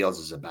having Fields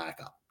as a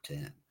backup to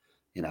him.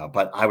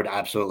 But I would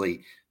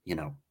absolutely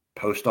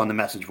post on the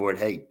message board,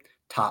 hey,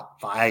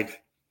 top 5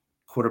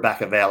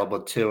 quarterback available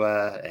to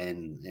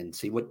and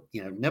see what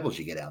nibbles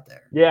you get out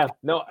there. Yeah,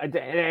 no,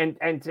 and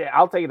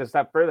I'll take it a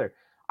step further.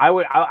 I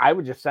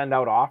would just send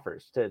out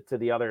offers to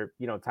the other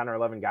 10 or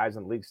 11 guys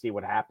in the league, see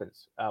what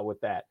happens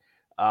with that,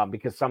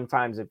 because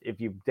sometimes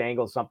if you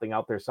dangle something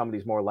out there,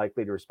 somebody's more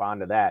likely to respond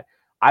to that.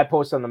 I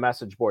post on the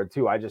message board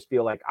too. I just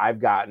feel like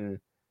I've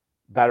gotten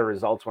better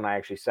results when I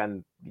actually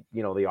send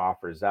the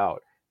offers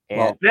out,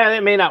 and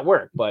it may not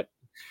work, but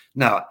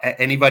no,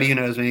 anybody who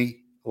knows me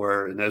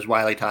or knows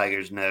Wiley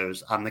Tigers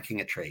knows I'm the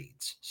king of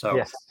trades. So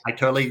yes. I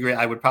totally agree.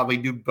 I would probably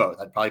do both.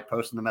 I'd probably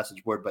post on the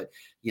message board, but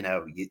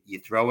you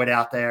throw it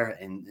out there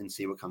and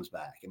see what comes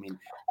back. I mean,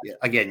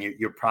 again,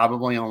 you're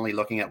probably only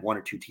looking at 1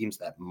 or 2 teams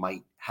that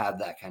might have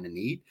that kind of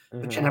need,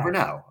 but you never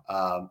know.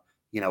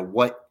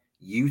 What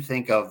you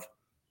think of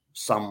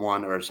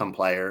someone or some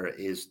player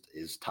is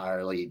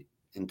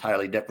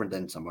entirely different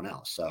than someone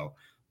else. So,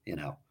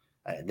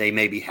 they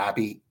may be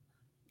happy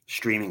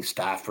streaming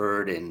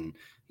Stafford and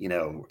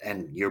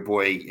your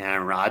boy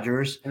Aaron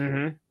Rodgers.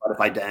 But if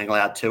I dangle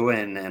out Tua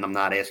and I'm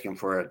not asking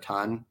for a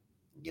ton,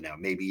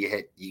 maybe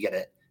you get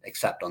it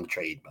accept on the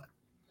trade. But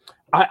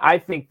I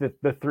think that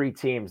the 3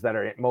 teams that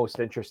are most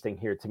interesting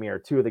here to me are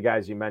 2 of the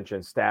guys you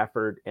mentioned,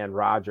 Stafford and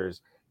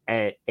Rodgers,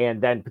 and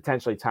then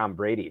potentially Tom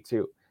Brady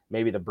too.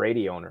 Maybe the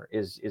Brady owner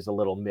is a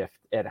little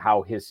miffed at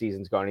how his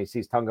season's going. He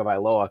sees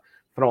Tagovailoa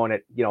throwing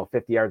it,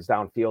 50 yards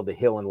downfield to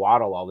Hill and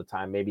Waddle all the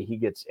time. Maybe he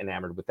gets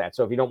enamored with that.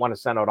 So if you don't want to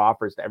send out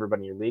offers to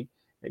everybody in your league,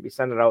 maybe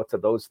send it out to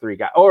those 3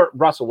 guys. Or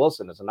Russell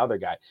Wilson is another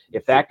guy.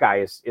 If that guy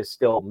is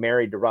still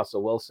married to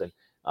Russell Wilson,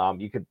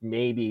 you could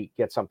maybe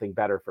get something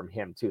better from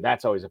him too.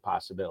 That's always a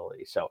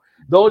possibility. So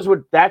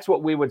that's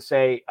what we would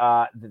say,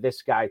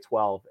 this guy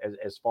 12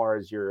 as far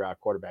as your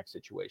quarterback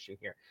situation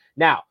here.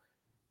 Now,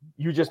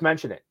 you just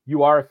mentioned it.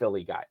 You are a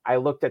Philly guy. I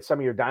looked at some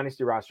of your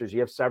dynasty rosters. You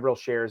have several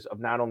shares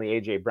of not only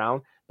A.J.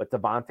 Brown, but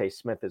Devontae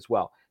Smith as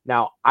well.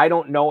 Now, I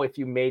don't know if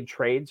you made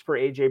trades for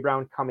A.J.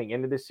 Brown coming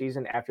into this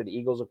season after the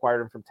Eagles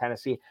acquired him from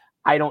Tennessee.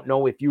 I don't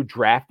know if you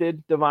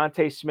drafted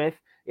Devontae Smith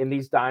in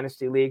these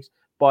dynasty leagues,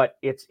 but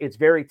it's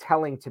very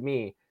telling to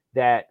me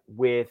that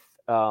with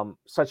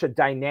such a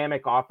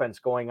dynamic offense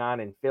going on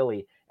in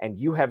Philly, and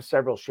you have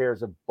several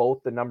shares of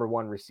both the number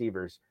 1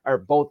 receivers, or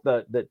both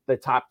the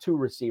top 2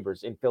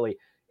 receivers in Philly,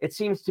 it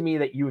seems to me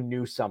that you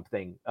knew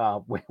something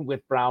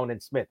with Brown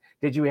and Smith.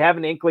 Did you have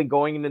an inkling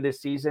going into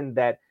this season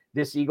that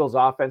this Eagles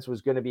offense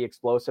was going to be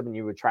explosive and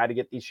you would try to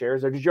get these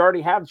shares, or did you already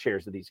have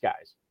shares of these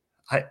guys?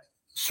 I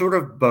sort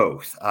of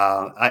both.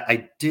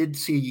 I did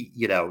see,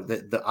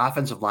 the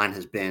offensive line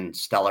has been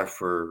stellar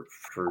for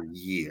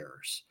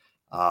years.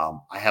 I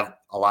have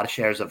a lot of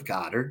shares of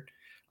Goddard.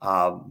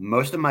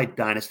 Most of my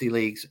dynasty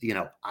leagues,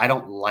 I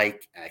don't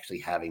like actually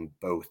having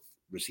both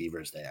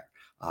receivers there.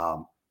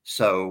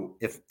 So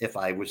if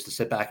I was to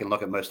sit back and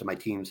look at most of my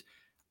teams,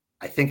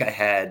 I think I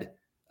had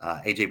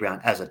A.J. Brown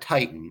as a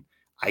Titan.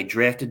 I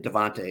drafted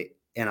Devontae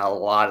in a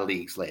lot of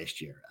leagues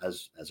last year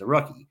as a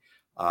rookie.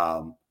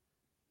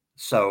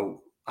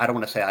 So I don't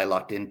want to say I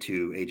lucked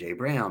into A.J.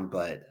 Brown,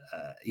 but,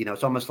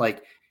 it's almost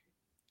like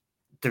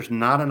there's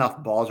not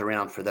enough balls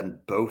around for them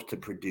both to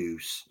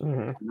produce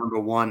number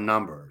 1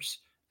 numbers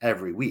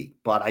every week.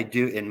 But I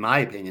do, in my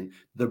opinion,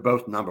 they're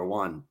both number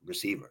 1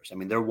 receivers. I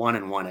mean, they're 1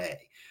 and 1A.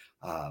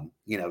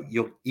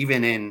 You'll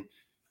even in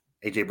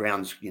A.J.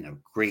 Brown's,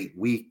 great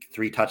week,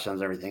 3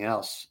 touchdowns, everything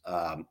else.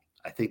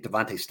 I think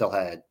Devontae still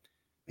had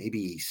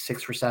maybe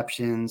 6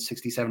 receptions,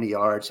 60, 70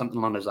 yards, something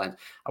along those lines.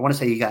 I want to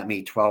say he got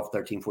me 12,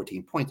 13,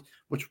 14 points,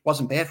 which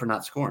wasn't bad for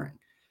not scoring.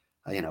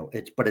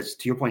 But it's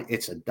to your point,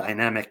 it's a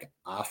dynamic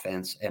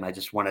offense, and I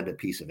just wanted a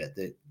piece of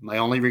it. My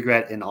only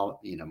regret in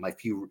all, my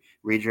few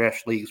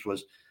redraft leagues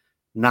was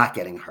not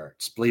getting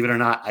Hurts. Believe it or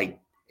not,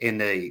 in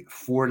the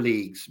 4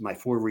 leagues, my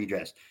 4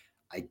 redrafts,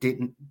 I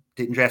didn't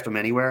draft them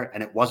anywhere,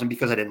 and it wasn't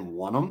because I didn't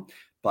want them,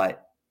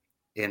 but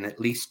in at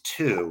least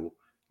 2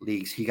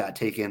 leagues, he got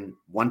taken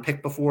 1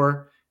 pick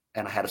before,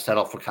 and I had to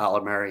settle for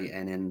Kyler Murray.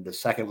 And in the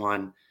second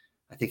one,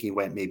 I think he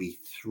went maybe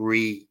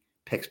 3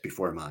 picks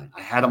before mine.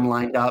 I had him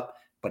lined up,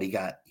 but he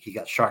got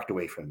sharked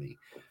away from me.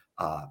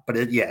 But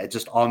it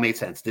just all made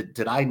sense.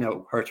 Did I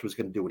know Hurts was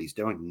going to do what he's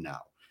doing? No.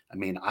 I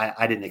mean,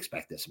 I didn't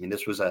expect this. I mean,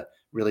 this was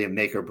really a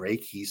make or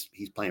break. He's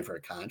playing for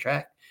a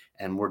contract,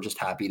 and we're just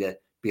happy to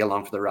be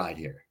along for the ride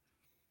here.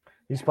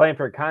 He's playing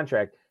for a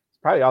contract. He's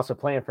probably also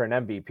playing for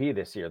an MVP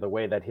this year, the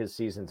way that his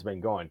season's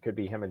been going. Could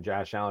be him and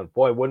Josh Allen.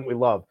 Boy, wouldn't we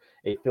love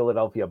a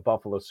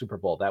Philadelphia-Buffalo Super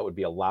Bowl? That would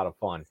be a lot of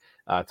fun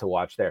to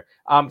watch there.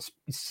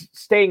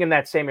 Staying in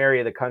that same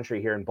area of the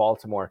country here in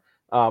Baltimore,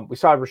 we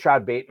saw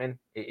Rashad Bateman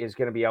is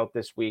going to be out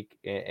this week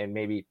and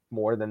maybe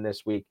more than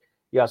this week.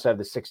 You also have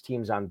the 6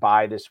 teams on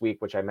bye this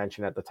week, which I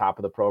mentioned at the top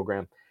of the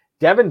program.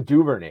 Devin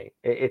Duvernay,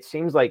 it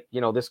seems like,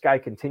 this guy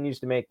continues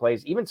to make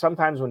plays, even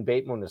sometimes when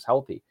Bateman is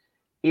healthy.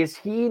 Is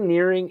he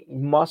nearing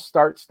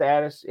must-start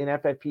status in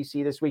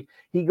FFPC this week?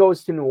 He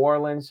goes to New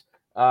Orleans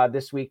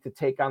this week to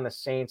take on the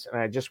Saints, and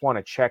I just want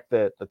to check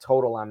the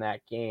total on that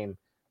game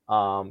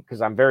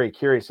because I'm very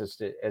curious as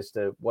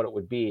to what it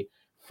would be.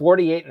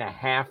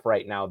 48.5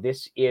 right now.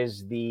 This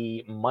is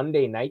the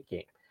Monday night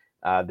game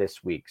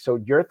this week. So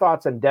your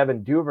thoughts on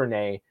Devin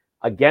Duvernay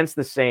against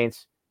the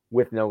Saints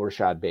with no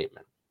Rashad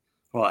Bateman?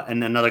 Well,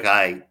 and another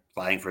guy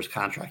vying for his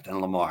contract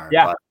and Lamar.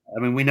 Yeah. But, I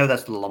mean, we know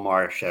that's the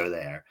Lamar show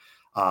there.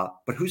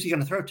 But who's he going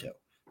to throw to?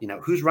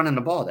 Who's running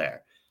the ball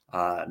there?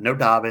 No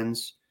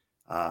Dobbins.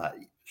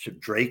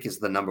 Drake is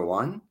the number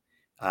 1.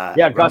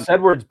 Gus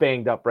Edwards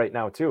banged up right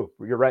now too.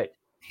 You're right.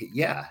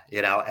 Yeah,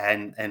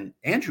 and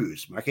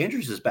Andrews, Mark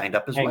Andrews is banged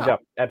up as well.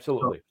 Up,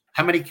 absolutely. So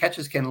how many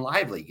catches can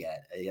Lively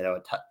get?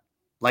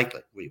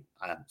 Likely. We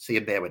see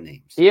a bad with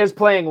names. He is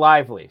playing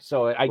Lively,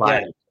 so I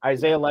get it.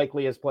 Isaiah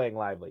Likely is playing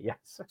Lively.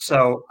 Yes.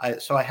 So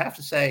I have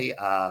to say,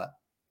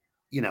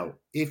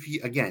 if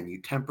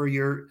you temper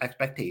your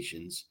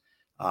expectations,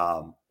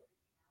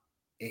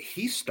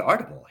 he's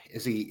startable.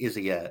 Is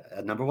he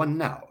a number 1?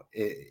 No.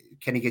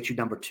 Can he get you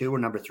number 2 or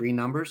number 3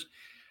 numbers?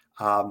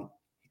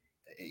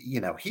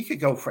 He could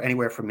go for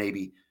anywhere from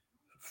maybe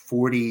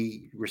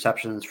 40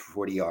 receptions for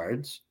 40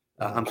 yards.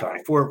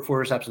 Four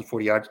receptions,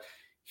 40 yards.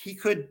 He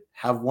could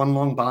have 1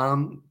 long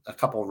bomb, a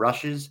couple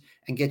rushes,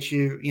 and get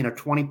you,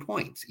 20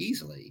 points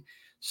easily.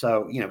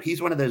 So,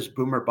 he's one of those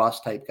boomer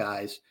bust type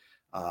guys.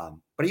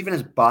 But even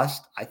his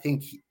bust, I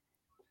think,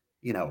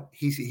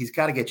 he's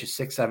got to get you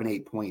 6, 7,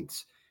 8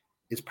 points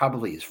is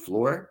probably his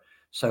floor.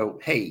 So,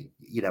 hey,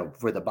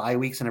 for the bye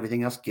weeks and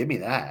everything else, give me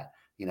that.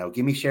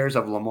 Give me shares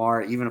of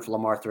Lamar, even if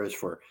Lamar throws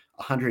for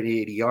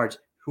 180 yards.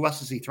 Who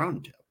else is he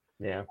thrown to?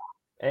 Yeah.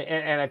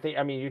 And I think,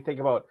 you think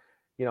about,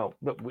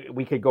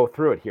 we could go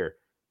through it here.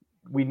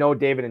 We know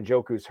David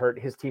Njoku's hurt.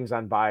 His team's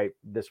on bye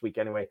this week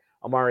anyway.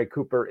 Amari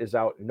Cooper is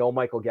out. No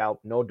Michael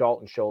Gallup. No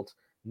Dalton Schultz.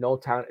 No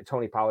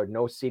Tony Pollard.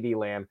 No CeeDee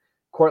Lamb.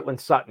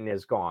 Cortland Sutton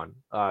is gone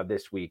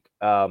this week.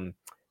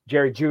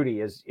 Jerry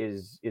Jeudy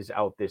is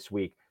out this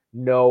week.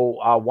 No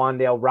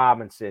Wan'Dale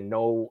Robinson.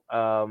 No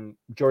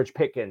George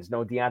Pickens.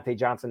 No Deontay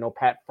Johnson. No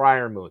Pat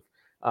Freiermuth.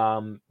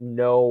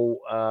 No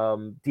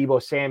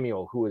Deebo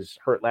Samuel, who was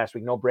hurt last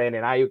week. No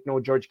Brandon Ayuk. No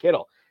George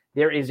Kittle.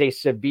 There is a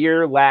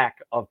severe lack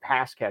of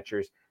pass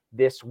catchers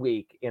this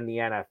week in the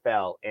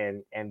NFL.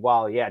 And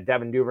while,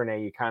 Devin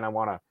Duvernay, you kind of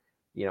want to,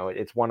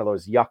 it's one of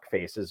those yuck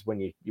faces when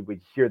you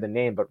would hear the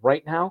name. But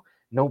right now,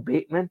 no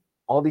Bateman,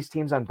 all these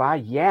teams on bye.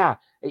 Yeah,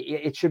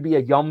 it should be a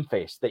yum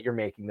face that you're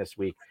making this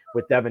week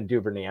with Devin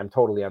Duvernay. I'm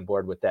totally on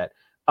board with that.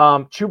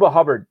 Chuba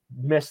Hubbard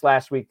missed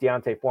last week.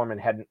 D'Onta Foreman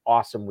had an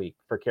awesome week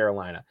for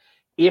Carolina.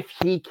 If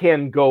he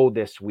can go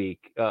this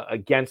week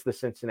against the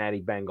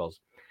Cincinnati Bengals,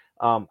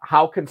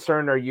 how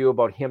concerned are you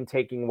about him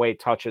taking away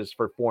touches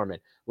for Foreman?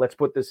 Let's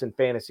put this in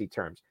fantasy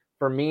terms.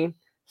 For me,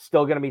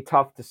 still going to be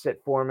tough to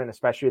sit Foreman,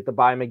 especially with the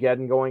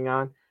bye-mageddon going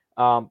on.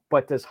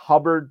 But does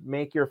Hubbard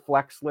make your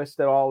flex list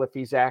at all if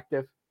he's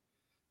active?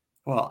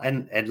 Well,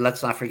 and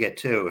let's not forget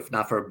too, if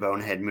not for a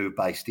bonehead move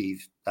by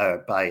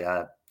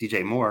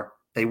DJ Moore,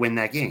 they win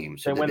that game.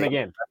 So they win the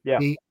game. Yeah.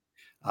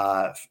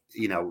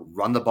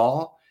 Run the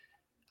ball.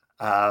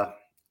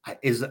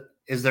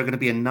 Is there going to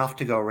be enough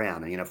to go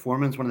around?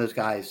 Foreman's one of those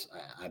guys.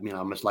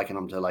 I'm just liking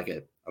him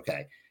to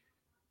okay,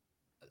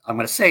 I'm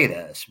going to say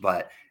this,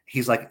 but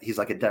he's like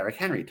a Derrick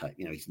Henry type.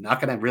 He's not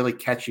going to really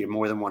catch you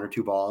more than 1 or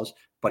 2 balls,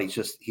 but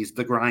he's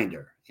the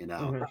grinder.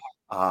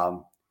 Mm-hmm.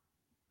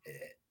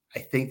 I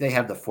think they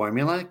have the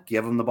formula.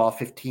 Give him the ball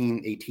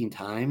 15, 18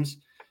 times.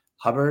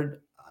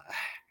 Hubbard,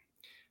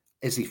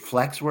 is he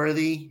flex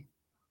worthy?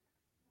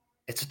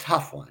 It's a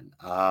tough one.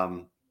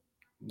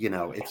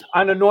 It's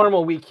on a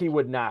normal week, he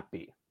would not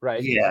be,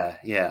 right?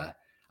 Yeah.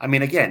 I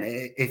mean, again,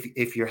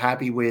 if you're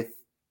happy with,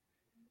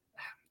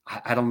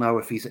 I don't know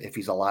if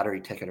he's a lottery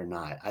ticket or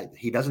not.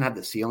 He doesn't have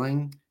the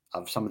ceiling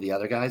of some of the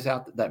other guys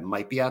out that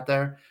might be out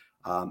there.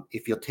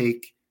 If you'll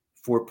take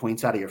 4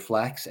 points out of your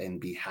flex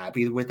and be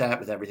happy with that,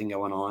 with everything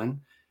going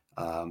on,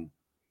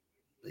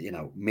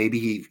 maybe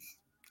he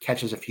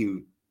catches a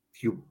few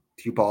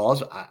few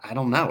balls. I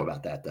don't know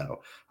about that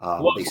though.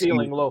 Low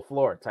ceiling, low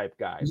floor type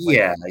guy.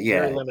 Yeah,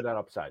 Very limited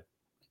upside.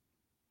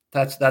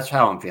 That's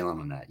how I'm feeling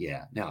on that.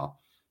 Yeah. Now,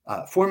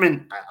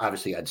 Foreman,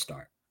 obviously, I'd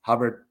start.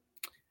 Hubbard,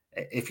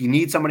 if you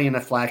need somebody in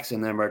the flex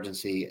in the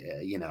emergency,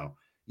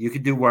 you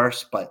could do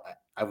worse, but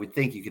I would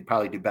think you could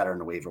probably do better in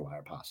the waiver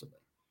wire, possibly.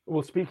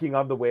 Well, speaking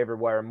of the waiver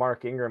wire,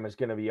 Mark Ingram is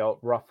going to be out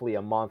roughly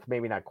a month,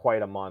 maybe not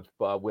quite a month,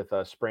 but with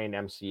a sprained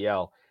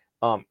MCL.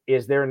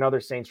 Is there another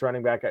Saints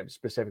running back,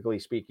 specifically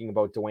speaking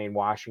about Dwayne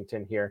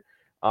Washington here?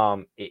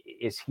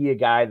 Is he a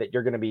guy that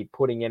you're going to be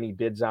putting any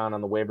bids on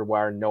the waiver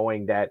wire,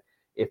 knowing that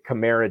if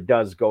Kamara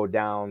does go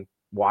down,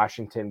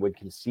 Washington would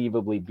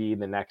conceivably be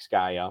the next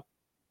guy up?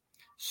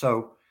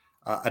 So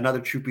another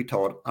truth be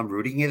told, I'm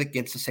rooting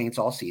against the Saints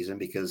all season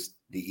because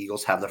the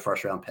Eagles have the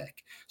first round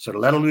pick. So to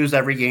let them lose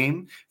every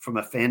game from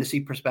a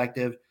fantasy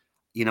perspective,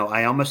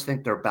 I almost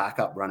think their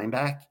backup running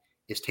back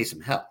is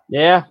Taysom Hill.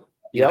 Yeah.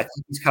 I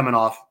think he's coming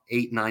off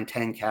 8, 9,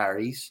 10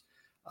 carries.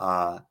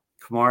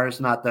 Kamara is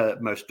not the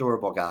most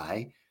durable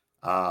guy.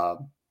 I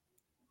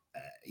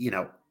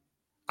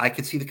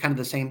could see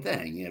the same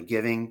thing,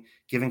 giving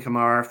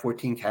Kamara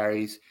 14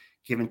 carries,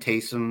 giving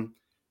Taysom,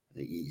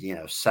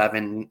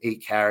 7,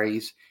 8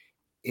 carries.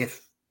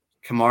 If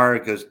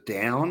Kamara goes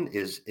down,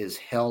 is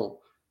Hill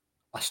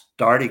a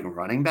starting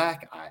running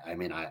back?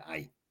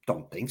 I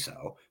don't think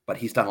so, but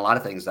he's done a lot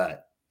of things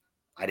that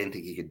I didn't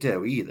think he could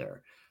do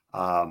either.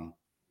 I'm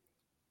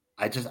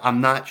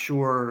not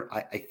sure.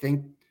 I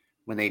think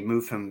when they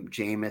move from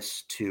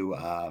Jameis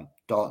to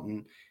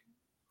Dalton,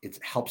 it's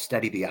helped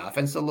steady the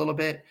offense a little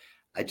bit.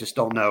 I just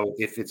don't know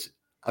if it's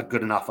a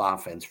good enough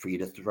offense for you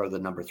to throw the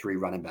number 3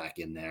 running back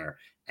in there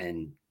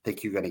and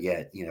think you're going to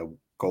get,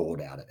 gold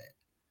out of it.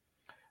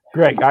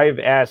 Greg, I've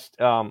asked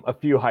a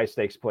few high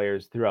stakes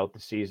players throughout the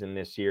season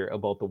this year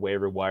about the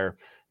waiver wire,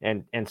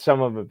 and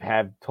some of them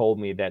have told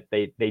me that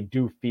they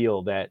do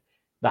feel that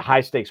the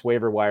high stakes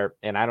waiver wire,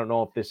 and I don't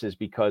know if this is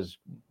because,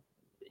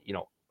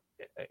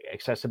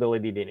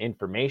 accessibility to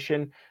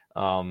information,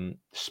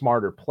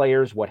 smarter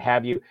players, what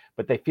have you,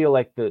 but they feel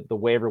like the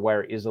waiver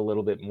wire is a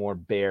little bit more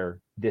bare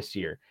this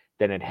year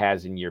than it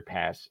has in years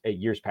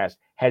past.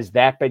 Has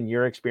that been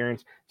your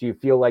experience? Do you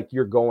feel like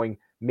you're going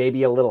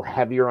maybe a little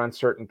heavier on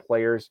certain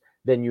players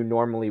than you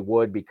normally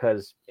would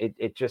because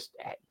it just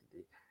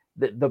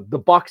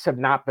the Bucks have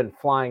not been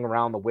flying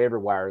around the waiver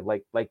wire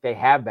like they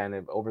have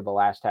been over the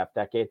last half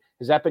decade?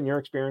 Has that been your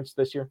experience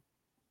this year?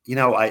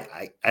 I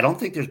don't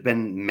think there's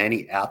been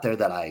many out there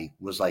that I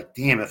was like,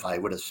 damn, if I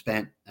would have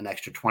spent an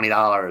extra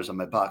 $20 on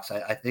my Bucks.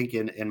 I think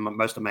in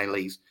most of my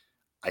leagues,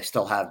 I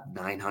still have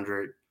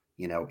 900,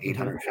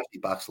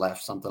 $850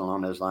 left, something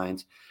along those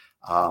lines.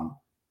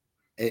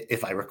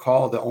 If I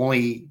recall,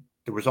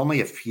 there was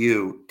only a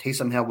few.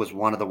 Taysom Hill was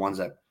one of the ones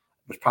that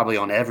was probably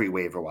on every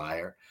waiver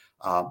wire.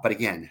 But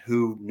again,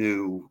 who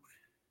knew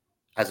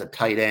as a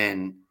tight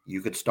end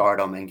you could start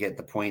him and get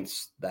the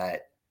points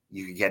that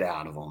you could get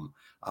out of him?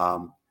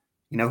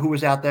 Who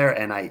was out there,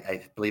 and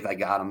I believe I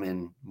got him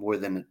in more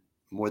than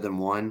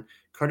one.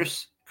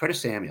 Curtis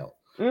Samuel.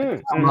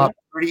 I'm up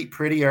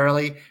pretty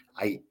early.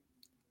 I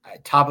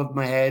top of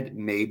my head,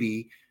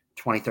 maybe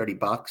 $20,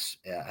 $30.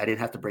 I didn't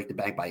have to break the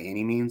bank by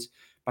any means,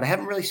 but I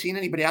haven't really seen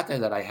anybody out there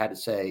that I had to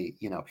say,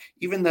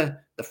 even the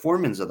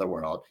Foremans of the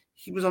world,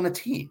 he was on a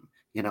team.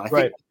 I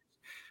think,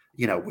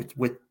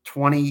 with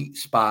 20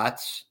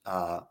 spots,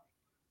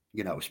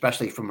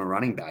 especially from a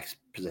running back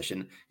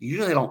position, you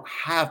usually don't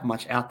have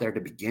much out there to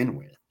begin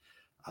with.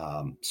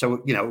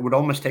 So, it would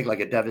almost take like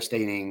a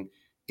devastating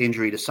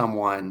injury to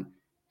someone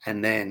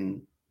and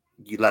then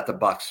you let the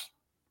Bucks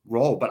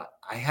roll. But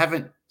I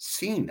haven't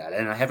seen that.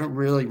 And I haven't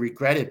really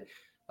regretted,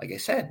 like I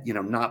said,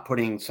 not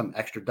putting some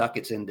extra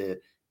ducats into,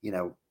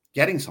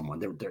 getting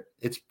someone.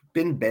 It's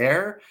been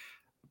bare,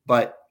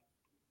 but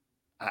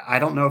I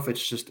don't know if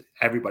it's just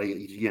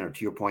everybody, to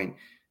your point,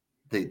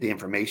 the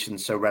information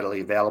so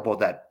readily available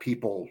that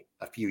people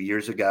a few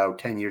years ago,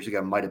 10 years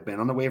ago, might have been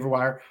on the waiver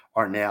wire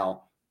are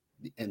now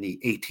in the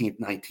 18th,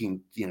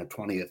 19th,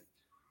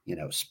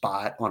 20th,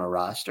 spot on a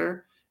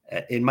roster.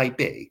 It might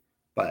be,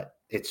 but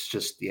it's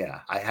just,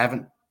 I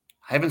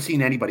haven't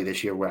seen anybody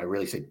this year where I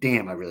really say,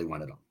 damn, I really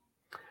wanted them.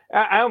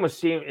 I almost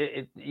see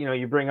it,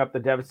 you bring up the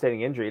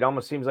devastating injury. It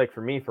almost seems like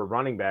for me, for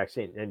running backs,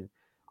 and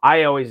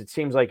it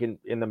seems like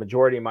in the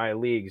majority of my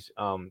leagues,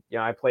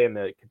 I play in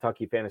the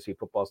Kentucky Fantasy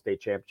Football State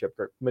Championship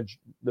for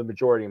the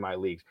majority of my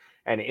leagues.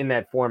 And in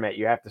that format,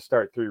 you have to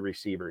start 3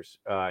 receivers,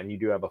 and you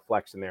do have a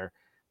flex in there.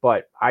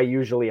 But I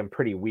usually am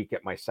pretty weak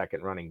at my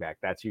second running back.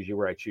 That's usually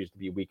where I choose to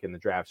be weak in the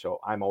draft. So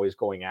I'm always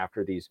going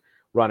after these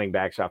running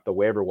backs off the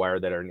waiver wire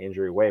that are an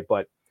injury away.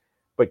 But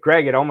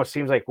Greg, it almost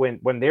seems like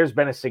when there's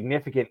been a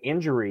significant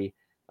injury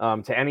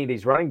to any of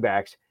these running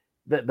backs,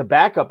 the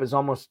backup is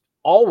almost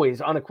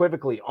always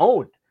unequivocally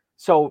owned.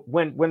 So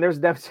when there's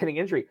a devastating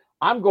injury,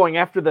 I'm going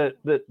after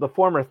the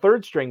former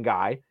third string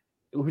guy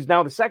who's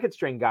now the second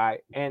string guy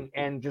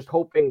and just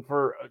hoping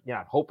for,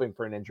 not hoping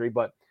for an injury,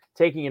 but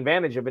taking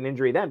advantage of an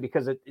injury then,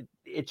 because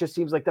it just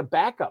seems like the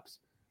backups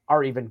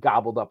are even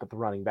gobbled up at the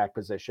running back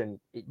position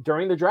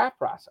during the draft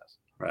process.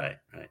 Right.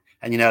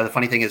 And the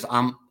funny thing is,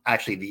 I'm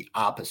actually the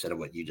opposite of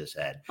what you just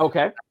said.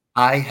 Okay.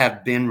 I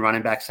have been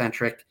running back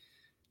centric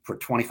for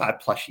 25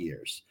 plus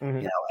years,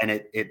 Mm-hmm.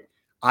 And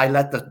I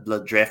let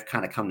the draft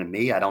kind of come to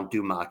me. I don't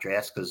do mock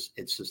drafts because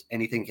it's just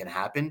anything can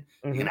happen.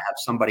 Mm-hmm. You're gonna have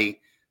somebody,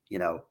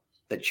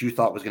 that you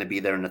thought was going to be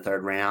there in the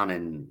third round,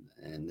 and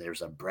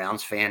there's a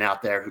Browns fan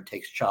out there who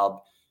takes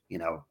Chubb,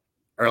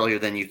 earlier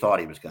than you thought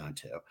he was going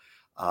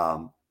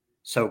to.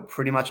 So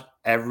pretty much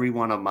every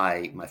one of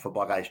my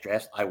football guys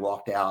drafts, I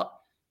walked out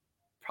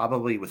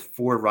probably with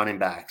 4 running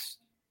backs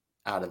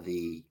out of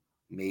the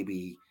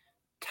maybe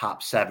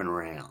top 7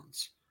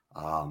 rounds.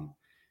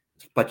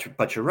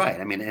 But you're right.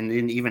 I mean,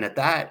 and even at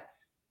that,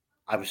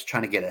 I was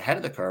trying to get ahead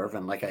of the curve.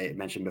 And like I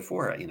mentioned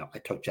before, I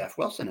took Jeff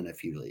Wilson in a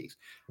few leagues.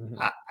 Mm-hmm.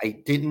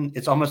 I didn't,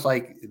 it's almost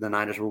like the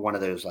Niners were one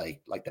of those,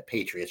 like the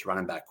Patriots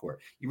running back core.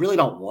 You really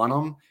don't want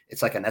them.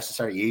 It's like a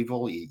necessary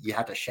evil. You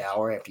have to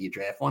shower after you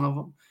draft one of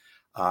them.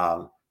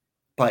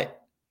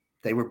 But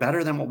they were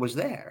better than what was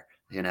there,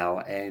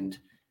 and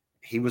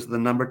he was the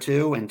number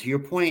 2. And to your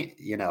point,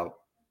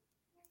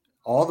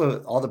 all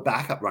the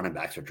backup running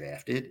backs are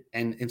drafted.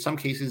 And in some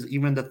cases,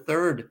 even the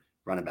third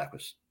running back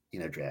was,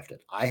 drafted.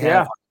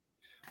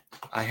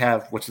 I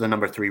have what's the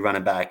number 3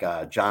 running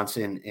back,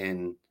 Johnson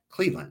in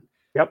Cleveland.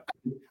 Yep.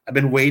 I've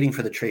been waiting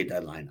for the trade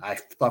deadline. I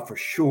thought for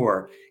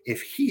sure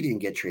if he didn't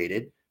get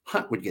traded,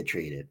 Hunt would get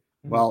traded.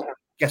 Mm-hmm. Well,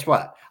 guess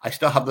what? I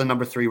still have the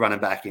number 3 running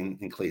back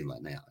in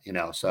Cleveland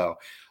now, So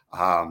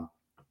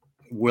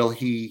will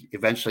he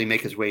eventually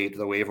make his way to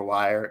the waiver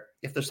wire?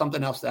 If there's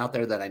something else out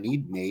there that I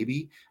need,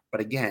 maybe. But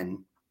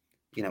again,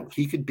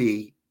 he could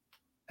be,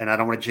 and I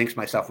don't want to jinx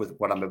myself with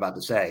what I'm about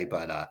to say,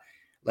 but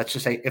let's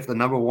just say if the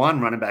number 1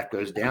 running back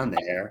goes down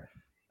there,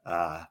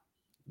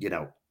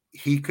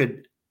 he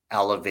could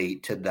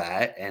elevate to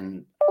that,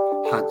 and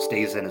Hunt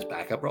stays in his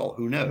backup role.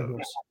 Who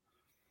knows?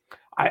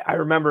 I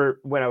remember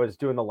when I was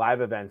doing the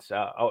live events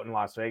out in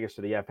Las Vegas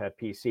for the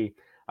FFPC,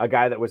 a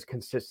guy that was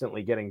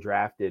consistently getting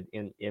drafted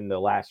in the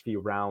last few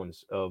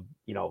rounds of,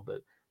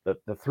 the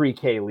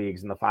 3K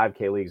leagues and the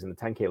 5K leagues and the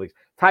 10K leagues,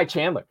 Ty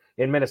Chandler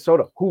in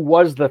Minnesota, who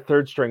was the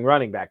 3rd string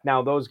running back.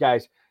 Now those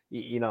guys,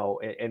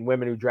 and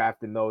women who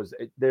draft in those,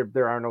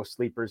 there are no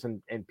sleepers,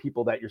 and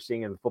people that you're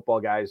seeing in the football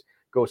guys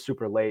go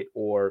super late,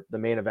 or the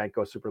main event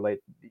goes super late.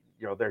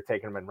 They're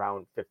taking them in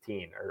round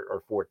 15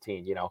 or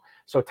 14,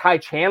 So Ty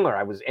Chandler,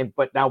 I was in,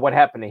 but now what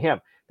happened to him?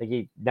 I think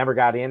he never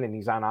got in, and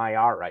he's on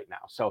IR right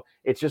now. So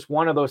it's just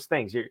one of those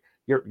things.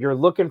 You're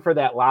looking for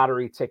that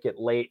lottery ticket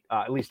late.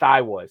 At least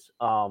I was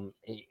on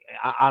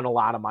a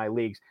lot of my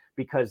leagues,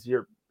 because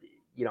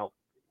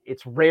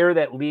it's rare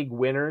that league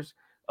winners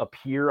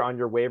appear on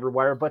your waiver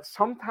wire, but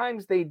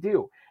sometimes they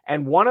do.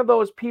 And one of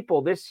those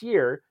people this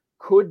year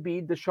could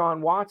be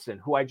Deshaun Watson,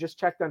 who I just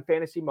checked on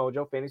Fantasy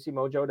Mojo,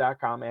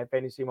 fantasymojo.com, and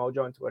Fantasy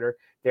Mojo on Twitter.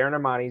 Darren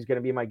Armani is going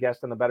to be my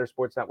guest on the Better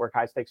Sports Network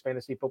High Stakes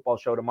Fantasy Football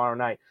Show tomorrow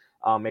night.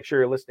 Make sure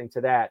you're listening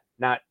to that.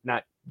 Not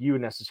you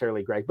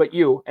necessarily, Greg, but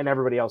you and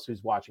everybody else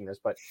who's watching this.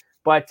 But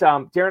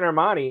Darren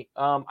Armani,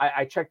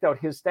 I checked out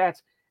his stats,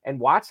 and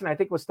Watson, I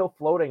think, was still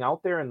floating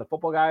out there in the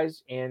football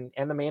guys and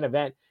the main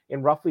event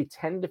in roughly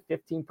 10 to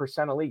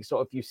 15% of leagues. So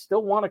if you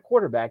still want a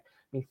quarterback,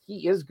 I mean,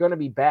 he is going to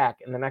be back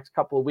in the next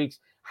couple of weeks.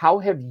 How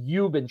have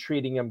you been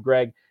treating him,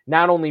 Greg?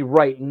 Not only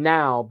right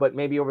now, but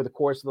maybe over the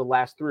course of the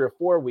last 3 or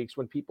 4 weeks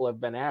when people have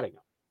been adding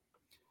him?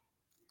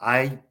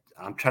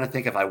 I'm trying to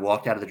think if I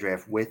walked out of the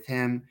draft with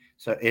him.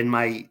 So in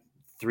my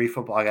 3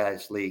 football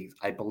guys leagues,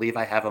 I believe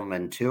I have him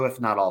in 2,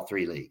 if not all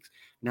 3 leagues.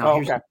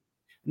 Now,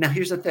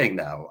 here's the thing,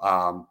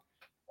 though.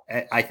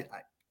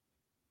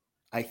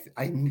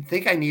 I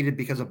think I needed,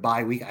 because of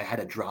bye week, I had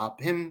to drop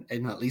him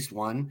in at least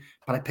one,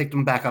 but I picked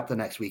him back up the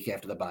next week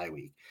after the bye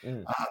week.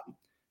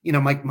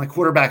 My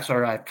quarterbacks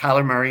are, I have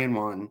Kyler Murray in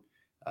one.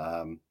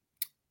 I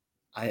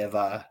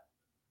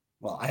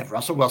have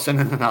Russell Wilson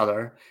in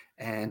another,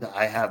 and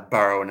I have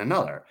Burrow in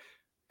another.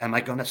 Am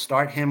I going to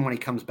start him when he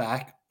comes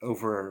back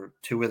over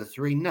 2 of the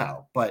 3?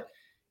 No, but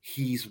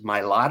he's my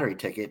lottery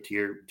ticket,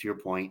 to your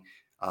point,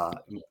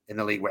 in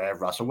the league where I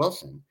have Russell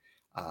Wilson.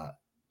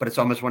 But it's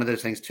almost one of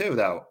those things too,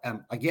 though.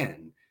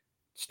 Again,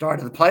 start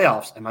of the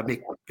playoffs, am I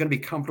going to be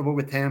comfortable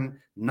with him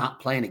not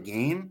playing a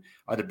game?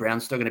 Are the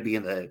Browns still going to be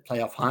in the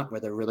playoff hunt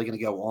where they're really going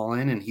to go all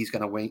in, and he's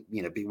going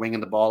to be winging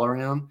the ball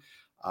around?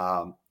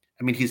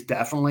 He's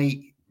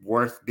definitely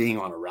worth being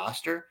on a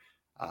roster.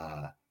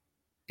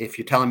 If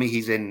you're telling me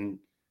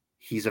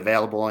he's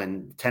available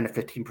in 10 to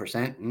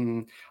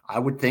 15%, I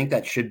would think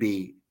that should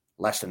be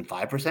less than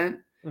 5%.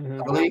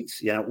 Mm-hmm.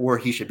 Leagues, or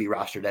he should be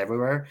rostered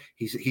everywhere.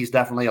 He's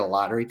definitely a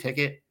lottery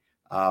ticket.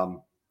 I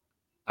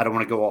don't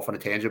want to go off on a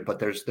tangent, but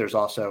there's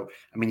also,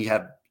 you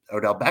have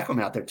Odell Beckham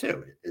out there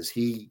too. Is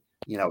he,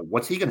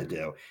 what's he going to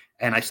do?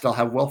 And I still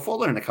have Will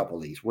Fuller in a couple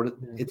of leagues.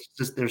 It's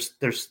just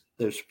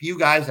there's few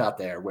guys out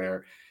there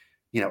where,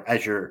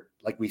 as you're,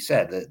 like we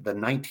said, the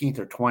 19th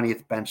or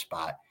 20th bench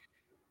spot.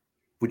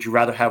 Would you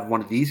rather have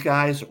one of these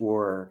guys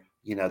or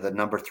the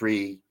number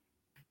 3?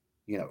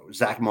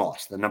 Zach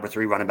Moss, the number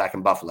 3 running back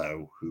in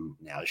Buffalo, who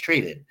now is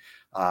traded.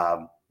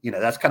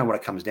 That's kind of what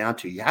it comes down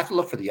to. You have to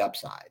look for the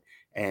upside.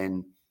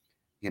 And,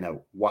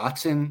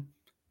 Watson,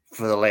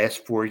 for the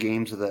last 4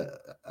 games of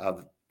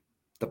the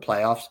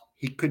playoffs,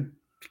 he could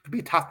be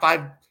a top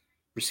 5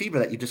 receiver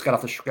that you just got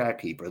off the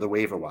scrap heap or the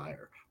waiver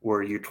wire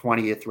or your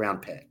 20th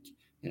round pick.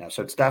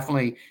 So it's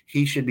definitely,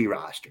 he should be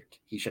rostered.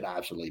 He should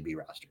absolutely be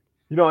rostered.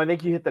 I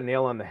think you hit the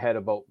nail on the head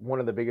about one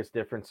of the biggest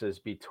differences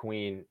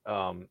between,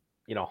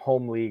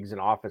 home leagues and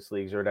office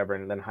leagues or whatever,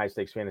 and then high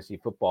stakes fantasy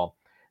football.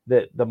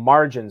 The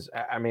margins,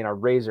 are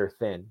razor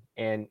thin,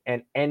 and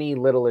any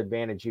little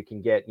advantage you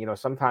can get,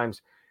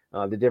 sometimes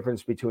the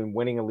difference between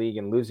winning a league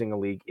and losing a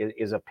league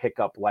is a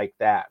pickup like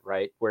that,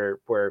 right?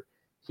 Where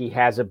he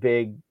has a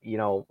big,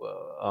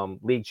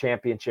 league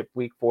championship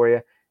week for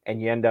you, and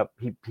you end up,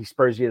 he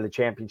spurs you to the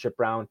championship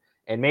round,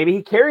 and maybe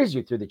he carries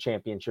you through the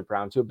championship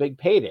round to a big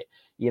payday,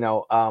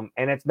 and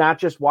it's not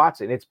just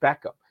Watson, it's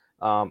Beckham.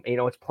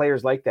 It's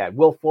players like that.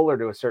 Will Fuller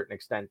to a certain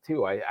extent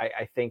too.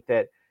 I think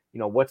that,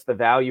 what's the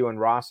value in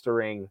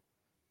rostering,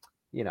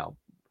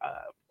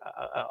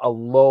 a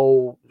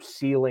low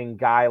ceiling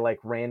guy like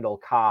Randall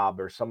Cobb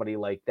or somebody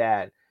like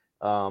that,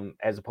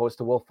 as opposed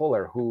to Will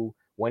Fuller, who,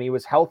 when he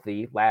was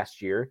healthy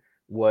last year,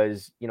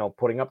 was,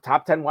 putting up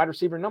top 10 wide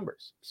receiver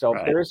numbers. So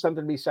right. There is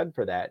something to be said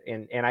for that.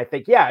 And I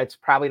think, it's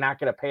probably not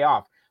going to pay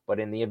off, but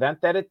in the event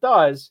that it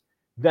does,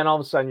 then all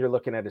of a sudden you're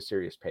looking at a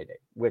serious payday,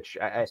 which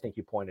I think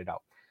you pointed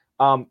out.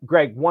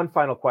 Greg, one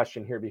final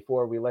question here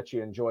before we let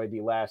you enjoy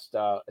the last,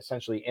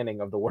 essentially inning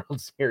of the World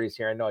Series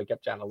here. I know I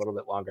kept you on a little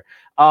bit longer.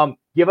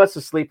 Give us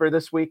a sleeper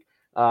this week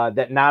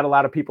that not a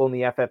lot of people in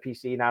the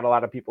FFPC, not a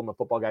lot of people in the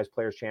Football Guys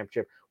Players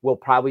Championship will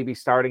probably be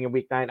starting in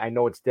week 9. I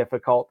know it's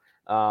difficult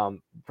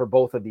for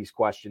both of these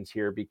questions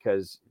here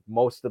because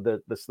most of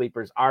the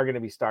sleepers are going to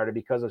be started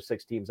because of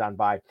 6 teams on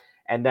bye.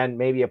 And then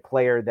maybe a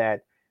player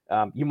that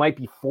you might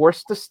be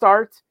forced to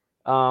start,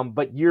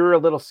 but you're a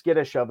little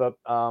skittish of it.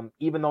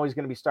 Even though he's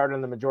going to be starting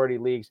in the majority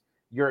leagues,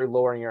 you're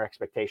lowering your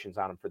expectations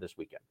on him for this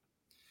weekend.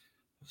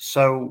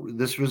 So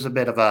this was a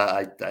bit of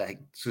I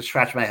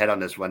scratch my head on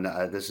this one.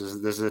 This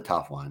is a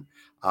tough one.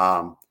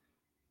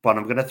 But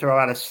I'm going to throw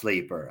out a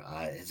sleeper.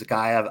 He's a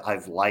guy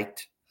I've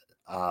liked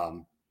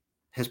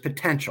his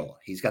potential.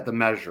 He's got the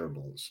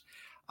measurables.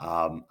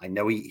 I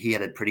know he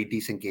had a pretty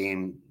decent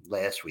game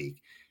last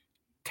week.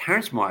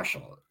 Terrace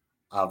Marshall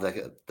of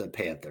the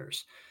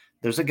Panthers.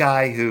 There's a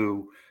guy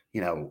who,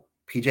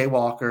 PJ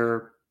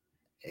Walker,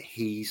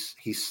 he's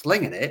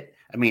slinging it.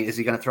 Is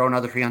he going to throw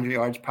another 300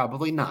 yards?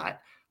 Probably not.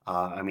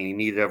 He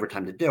needed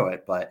overtime to do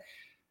it, but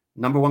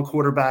number one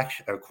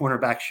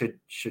cornerback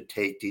should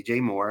take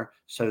DJ Moore.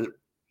 So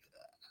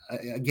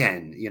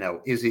again,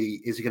 is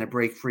he going to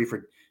break free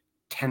for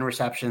 10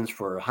 receptions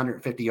for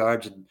 150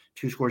 yards and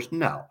 2 scores?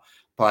 No,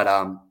 but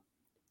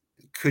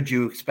could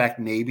you expect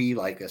maybe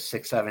like a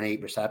 6, 7,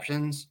 8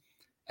 receptions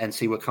and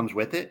see what comes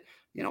with it?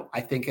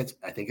 I think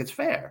it's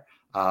fair.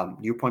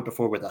 Your point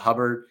before with the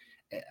Hubbard,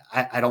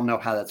 I don't know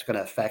how that's going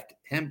to affect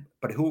him,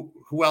 but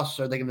who else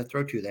are they going to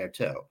throw to there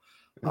too?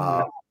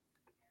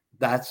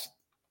 That's,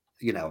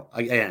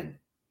 again,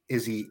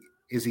 is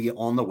he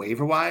on the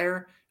waiver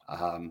wire?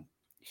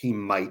 He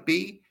might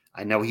be.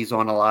 I know he's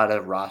on a lot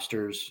of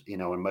rosters,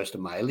 in most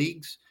of my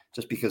leagues,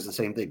 just because the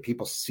same thing,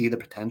 people see the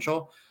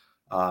potential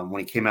when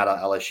he came out of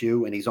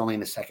LSU, and he's only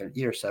in his second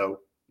year. So,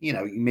 you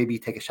maybe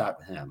take a shot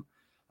with him.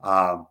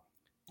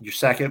 Your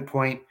second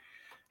point,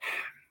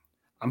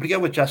 I'm going to go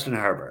with Justin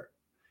Herbert.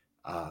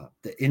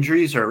 The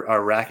injuries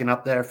are racking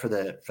up there for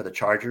the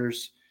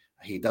Chargers.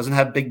 He doesn't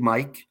have Big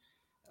Mike.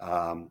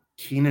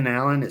 Keenan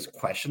Allen is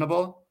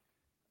questionable.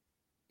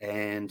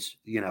 And,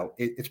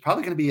 it's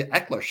probably going to be an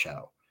Eckler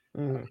show.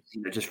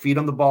 Just feed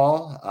him the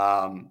ball,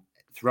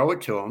 throw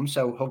it to him.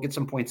 So he'll get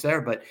some points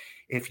there. But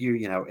if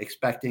you're,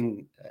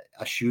 expecting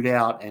a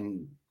shootout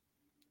and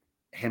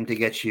him to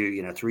get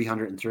you,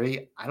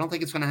 303, I don't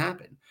think it's going to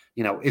happen.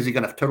 Is he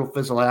going to total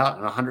fizzle out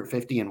in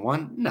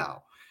 150-1?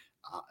 No.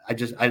 I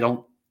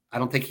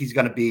don't think he's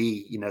going to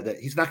be,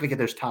 he's not going to get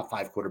those top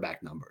 5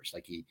 quarterback numbers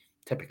like he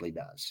typically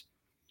does.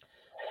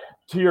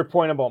 To your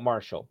point about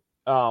Marshall,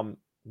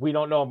 we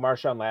don't know if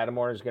Marshawn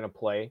Lattimore is going to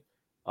play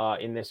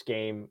in this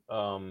game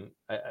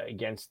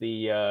against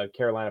the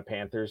Carolina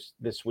Panthers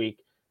this week.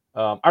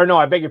 Or no,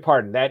 I beg your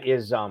pardon.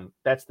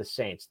 That's the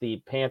Saints.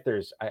 The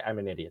Panthers, I'm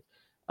an idiot.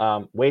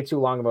 Way too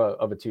long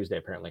of a Tuesday,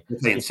 apparently.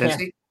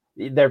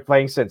 They're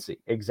playing Cincy,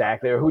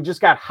 exactly. Who just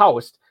got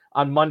housed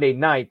on Monday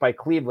night by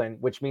Cleveland,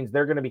 which means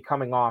they're going to be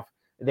coming off.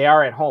 They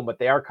are at home, but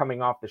they are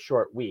coming off the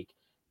short week.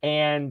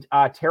 And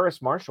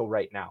Terrace Marshall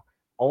right now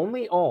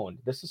only owned,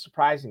 this is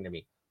surprising to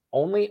me,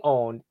 only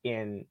owned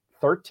in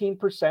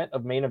 13%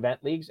 of main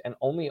event leagues and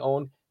only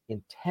owned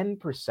in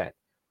 10%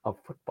 of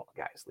Football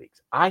Guys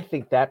leagues. I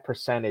think that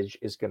percentage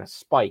is going to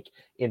spike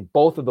in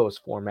both of those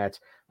formats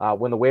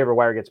when the waiver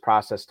wire gets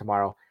processed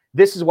tomorrow.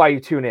 This is why you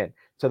tune in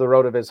to the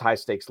RotoViz High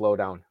Stakes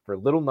Lowdown for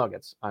little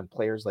nuggets on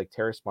players like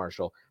Terrace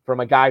Marshall from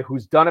a guy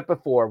who's done it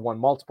before, won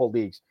multiple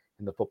leagues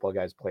in the Football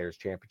Guys Players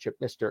Championship,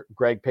 Mr.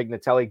 Greg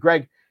Pignatelli.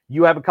 Greg,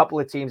 you have a couple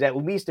of teams, at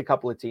least a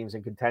couple of teams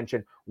in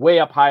contention, way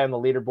up high on the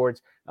leaderboards.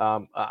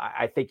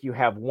 I think you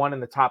have one in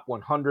the top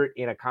 100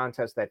 in a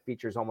contest that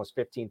features almost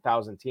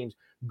 15,000 teams.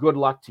 Good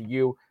luck to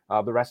you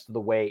the rest of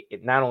the way.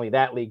 Not only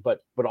that league,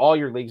 but all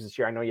your leagues this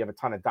year. I know you have a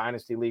ton of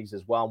dynasty leagues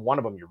as well. One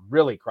of them you're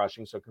really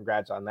crushing, so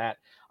congrats on that.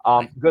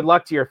 Good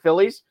luck to your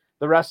Phillies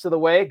the rest of the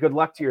way. Good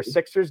luck to your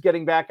Sixers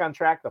getting back on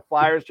track. The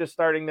Flyers just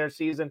starting their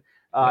season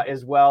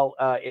as well.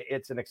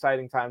 It's an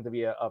exciting time to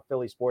be a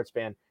Philly sports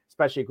fan,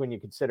 especially when you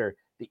consider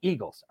the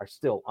Eagles are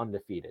still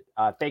undefeated.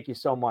 Thank you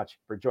so much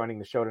for joining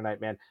the show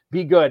tonight, man.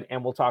 Be good,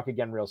 and we'll talk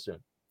again real soon.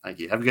 Thank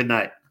you. Have a good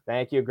night.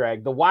 Thank you,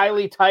 Greg. The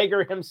Wily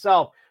Tiger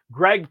himself,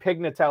 Greg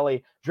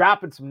Pignatelli,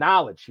 dropping some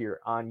knowledge here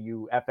on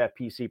you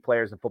FFPC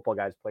players, the Football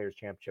Guys Players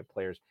Championship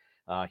players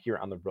here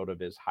on the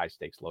RotoViz High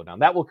Stakes Lowdown.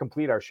 That will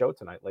complete our show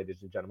tonight,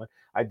 ladies and gentlemen.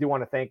 I do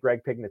want to thank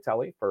Greg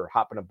Pignatelli for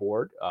hopping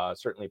aboard.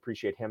 Certainly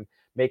appreciate him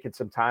making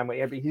some time.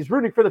 He's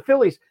rooting for the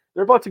Phillies.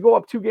 They're about to go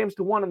up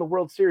 2-1 in the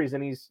World Series,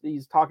 and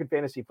he's talking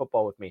fantasy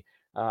football with me.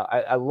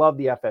 I love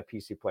the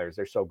FFPC players.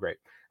 They're so great.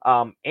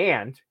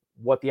 And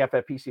what the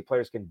FFPC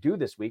players can do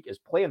this week is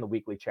play in the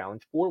weekly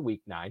challenge for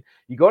week 9.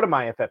 You go to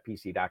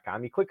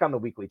myffpc.com, you click on the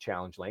weekly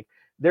challenge link.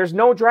 There's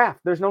no draft.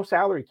 There's no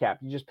salary cap.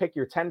 You just pick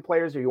your 10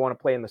 players, or you want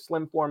to play in the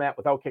slim format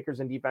without kickers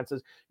and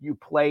defenses. You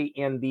play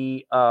in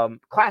the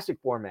classic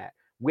format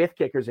with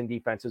kickers and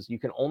defenses. You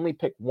can only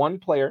pick one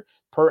player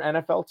per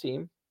NFL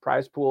team.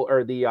 Prize pool,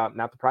 or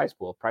not the prize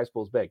pool. Prize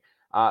pool is big.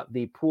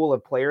 The pool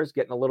of players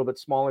getting a little bit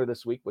smaller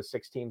this week with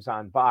 6 teams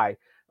on bye.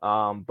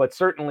 But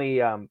certainly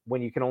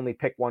when you can only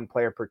pick one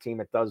player per team,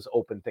 it does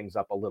open things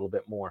up a little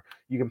bit more.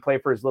 You can play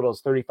for as little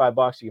as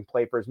 $35. You can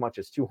play for as much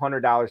as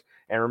 $200.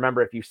 And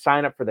remember, if you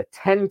sign up for the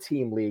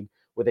 10-team league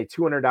with a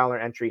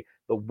 $200 entry,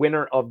 the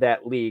winner of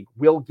that league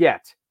will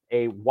get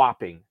a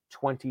whopping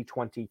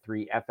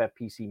 2023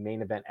 FFPC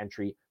main event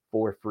entry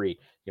for free.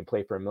 You can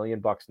play for $1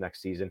 million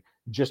next season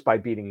just by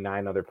beating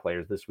 9 other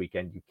players this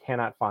weekend. You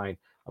cannot find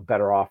a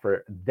better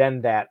offer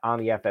than that on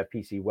the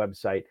FFPC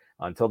website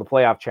until the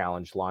playoff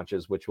challenge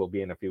launches, which will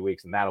be in a few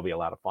weeks, and that'll be a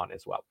lot of fun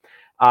as well.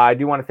 I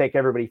do want to thank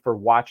everybody for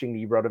watching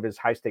the RotoViz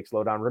High Stakes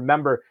Lowdown.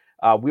 Remember,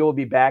 we will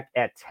be back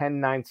at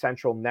 10/9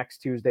 Central next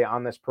Tuesday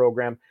on this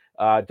program.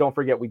 Don't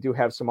forget, we do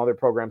have some other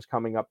programs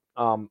coming up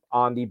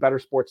on the Better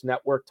Sports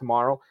Network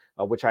tomorrow,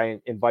 which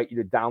I invite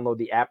you to download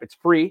the app. It's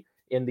free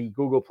in the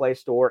Google Play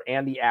Store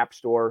and the App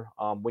Store.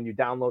 When you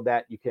download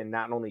that, you can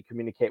not only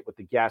communicate with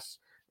the guests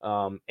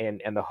and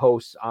the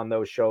hosts on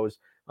those shows,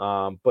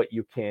 but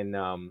you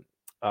can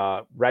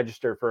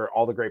register for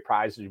all the great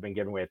prizes you've been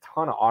giving away, a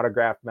ton of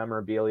autographed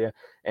memorabilia,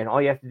 and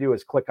all you have to do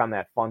is click on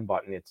that fun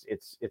button.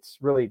 It's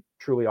really,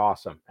 truly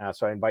awesome.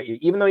 So I invite you,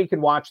 even though you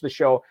can watch the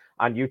show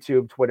on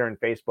YouTube, Twitter, and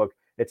Facebook,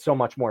 it's so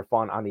much more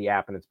fun on the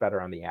app, and it's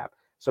better on the app.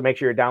 So make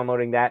sure you're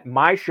downloading that.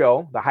 My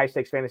show, the High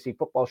Stakes Fantasy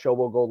Football Show,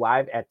 will go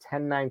live at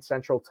 10/9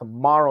 Central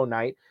tomorrow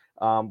night.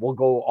 We'll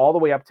go all the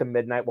way up to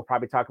midnight. We'll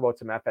probably talk about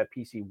some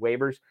FFPC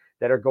waivers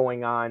that are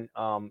going on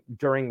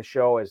during the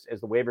show as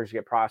the waivers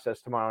get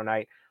processed tomorrow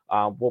night.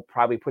 We'll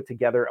probably put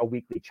together a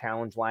weekly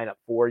challenge lineup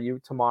for you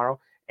tomorrow.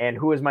 And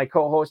who is my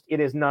co-host? It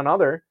is none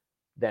other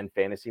than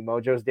Fantasy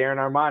Mojo's Darren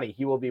Armani.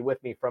 He will be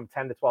with me from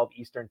 10 to 12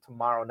 Eastern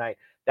tomorrow night.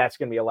 That's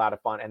going to be a lot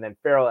of fun. And then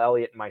Farrell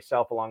Elliott and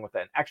myself, along with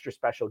an extra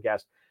special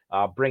guest,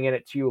 bringing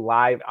it to you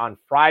live on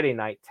Friday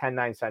night,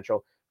 10/9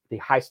 Central, the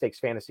High Stakes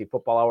Fantasy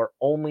Football Hour,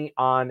 only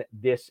on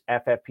this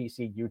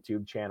FFPC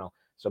YouTube channel.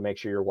 So make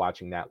sure you're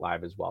watching that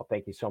live as well.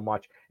 Thank you so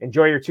much.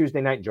 Enjoy your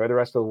Tuesday night. Enjoy the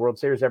rest of the World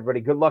Series,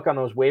 everybody. Good luck on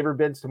those waiver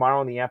bids tomorrow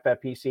in the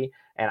FFPC.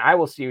 And I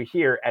will see you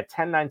here at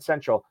 10/9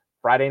 Central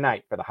Friday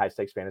night for the High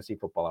Stakes Fantasy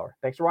Football Hour.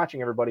 Thanks for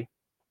watching, everybody.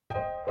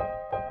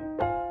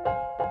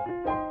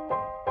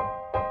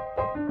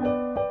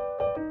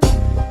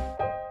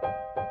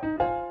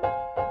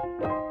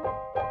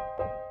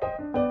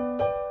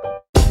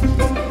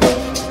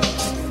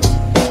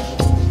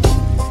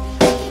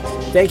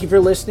 Thank you for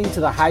listening to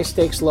the High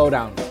Stakes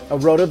Lowdown, a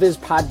RotoViz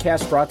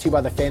podcast brought to you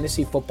by the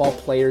Fantasy Football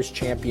Players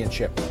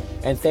Championship.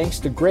 And thanks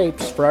to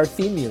Grapes for our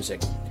theme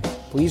music.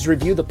 Please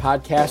review the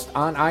podcast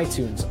on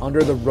iTunes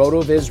under the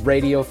RotoViz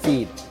radio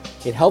feed.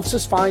 It helps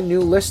us find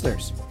new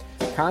listeners.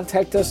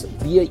 Contact us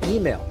via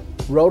email,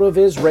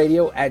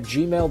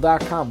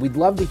 rotovizradio@gmail.com. We'd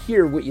love to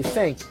hear what you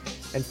think,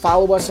 and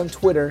follow us on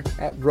Twitter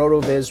at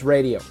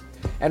RotoVizRadio.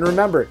 And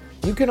remember,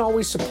 you can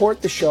always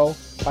support the show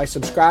by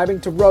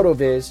subscribing to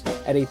RotoViz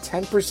at a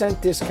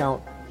 10%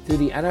 discount through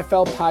the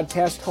NFL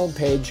podcast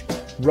homepage,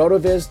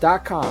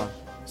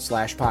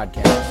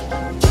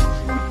 rotoviz.com/podcast.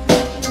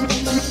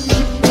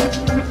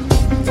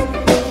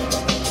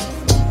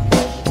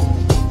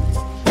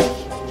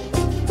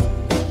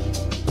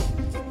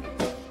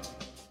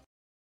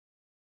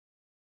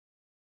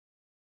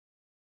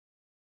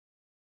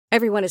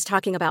 Everyone is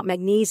talking about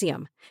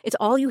magnesium. It's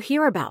all you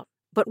hear about.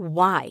 But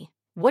why?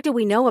 What do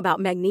we know about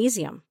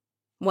magnesium?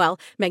 Well,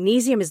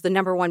 magnesium is the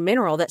 #1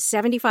 mineral that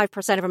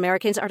 75% of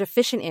Americans are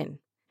deficient in.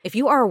 If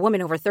you are a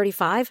woman over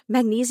 35,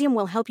 magnesium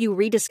will help you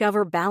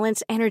rediscover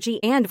balance,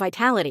 energy, and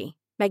vitality.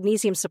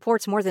 Magnesium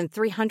supports more than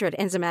 300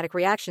 enzymatic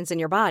reactions in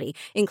your body,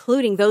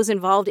 including those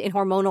involved in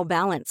hormonal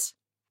balance.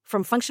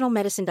 From functional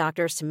medicine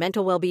doctors to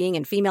mental well-being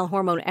and female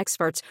hormone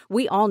experts,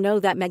 we all know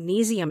that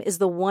magnesium is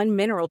the one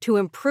mineral to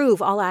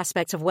improve all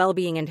aspects of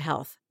well-being and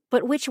health.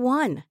 But which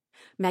one?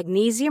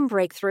 Magnesium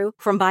Breakthrough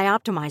from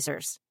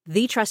Bioptimizers,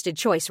 the trusted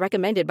choice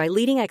recommended by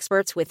leading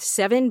experts with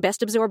 7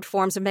 best-absorbed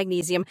forms of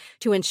magnesium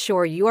to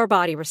ensure your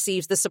body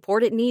receives the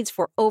support it needs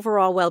for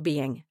overall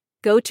well-being.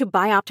 Go to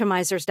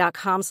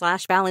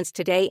bioptimizers.com/balance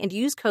today and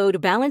use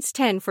code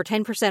BALANCE10 for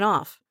 10%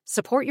 off.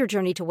 Support your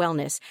journey to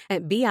wellness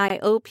at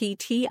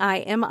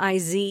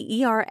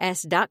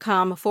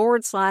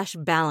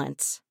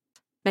bioptimizers.com/balance.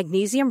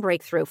 Magnesium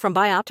Breakthrough from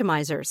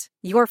Bioptimizers,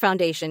 your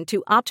foundation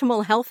to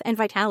optimal health and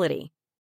vitality.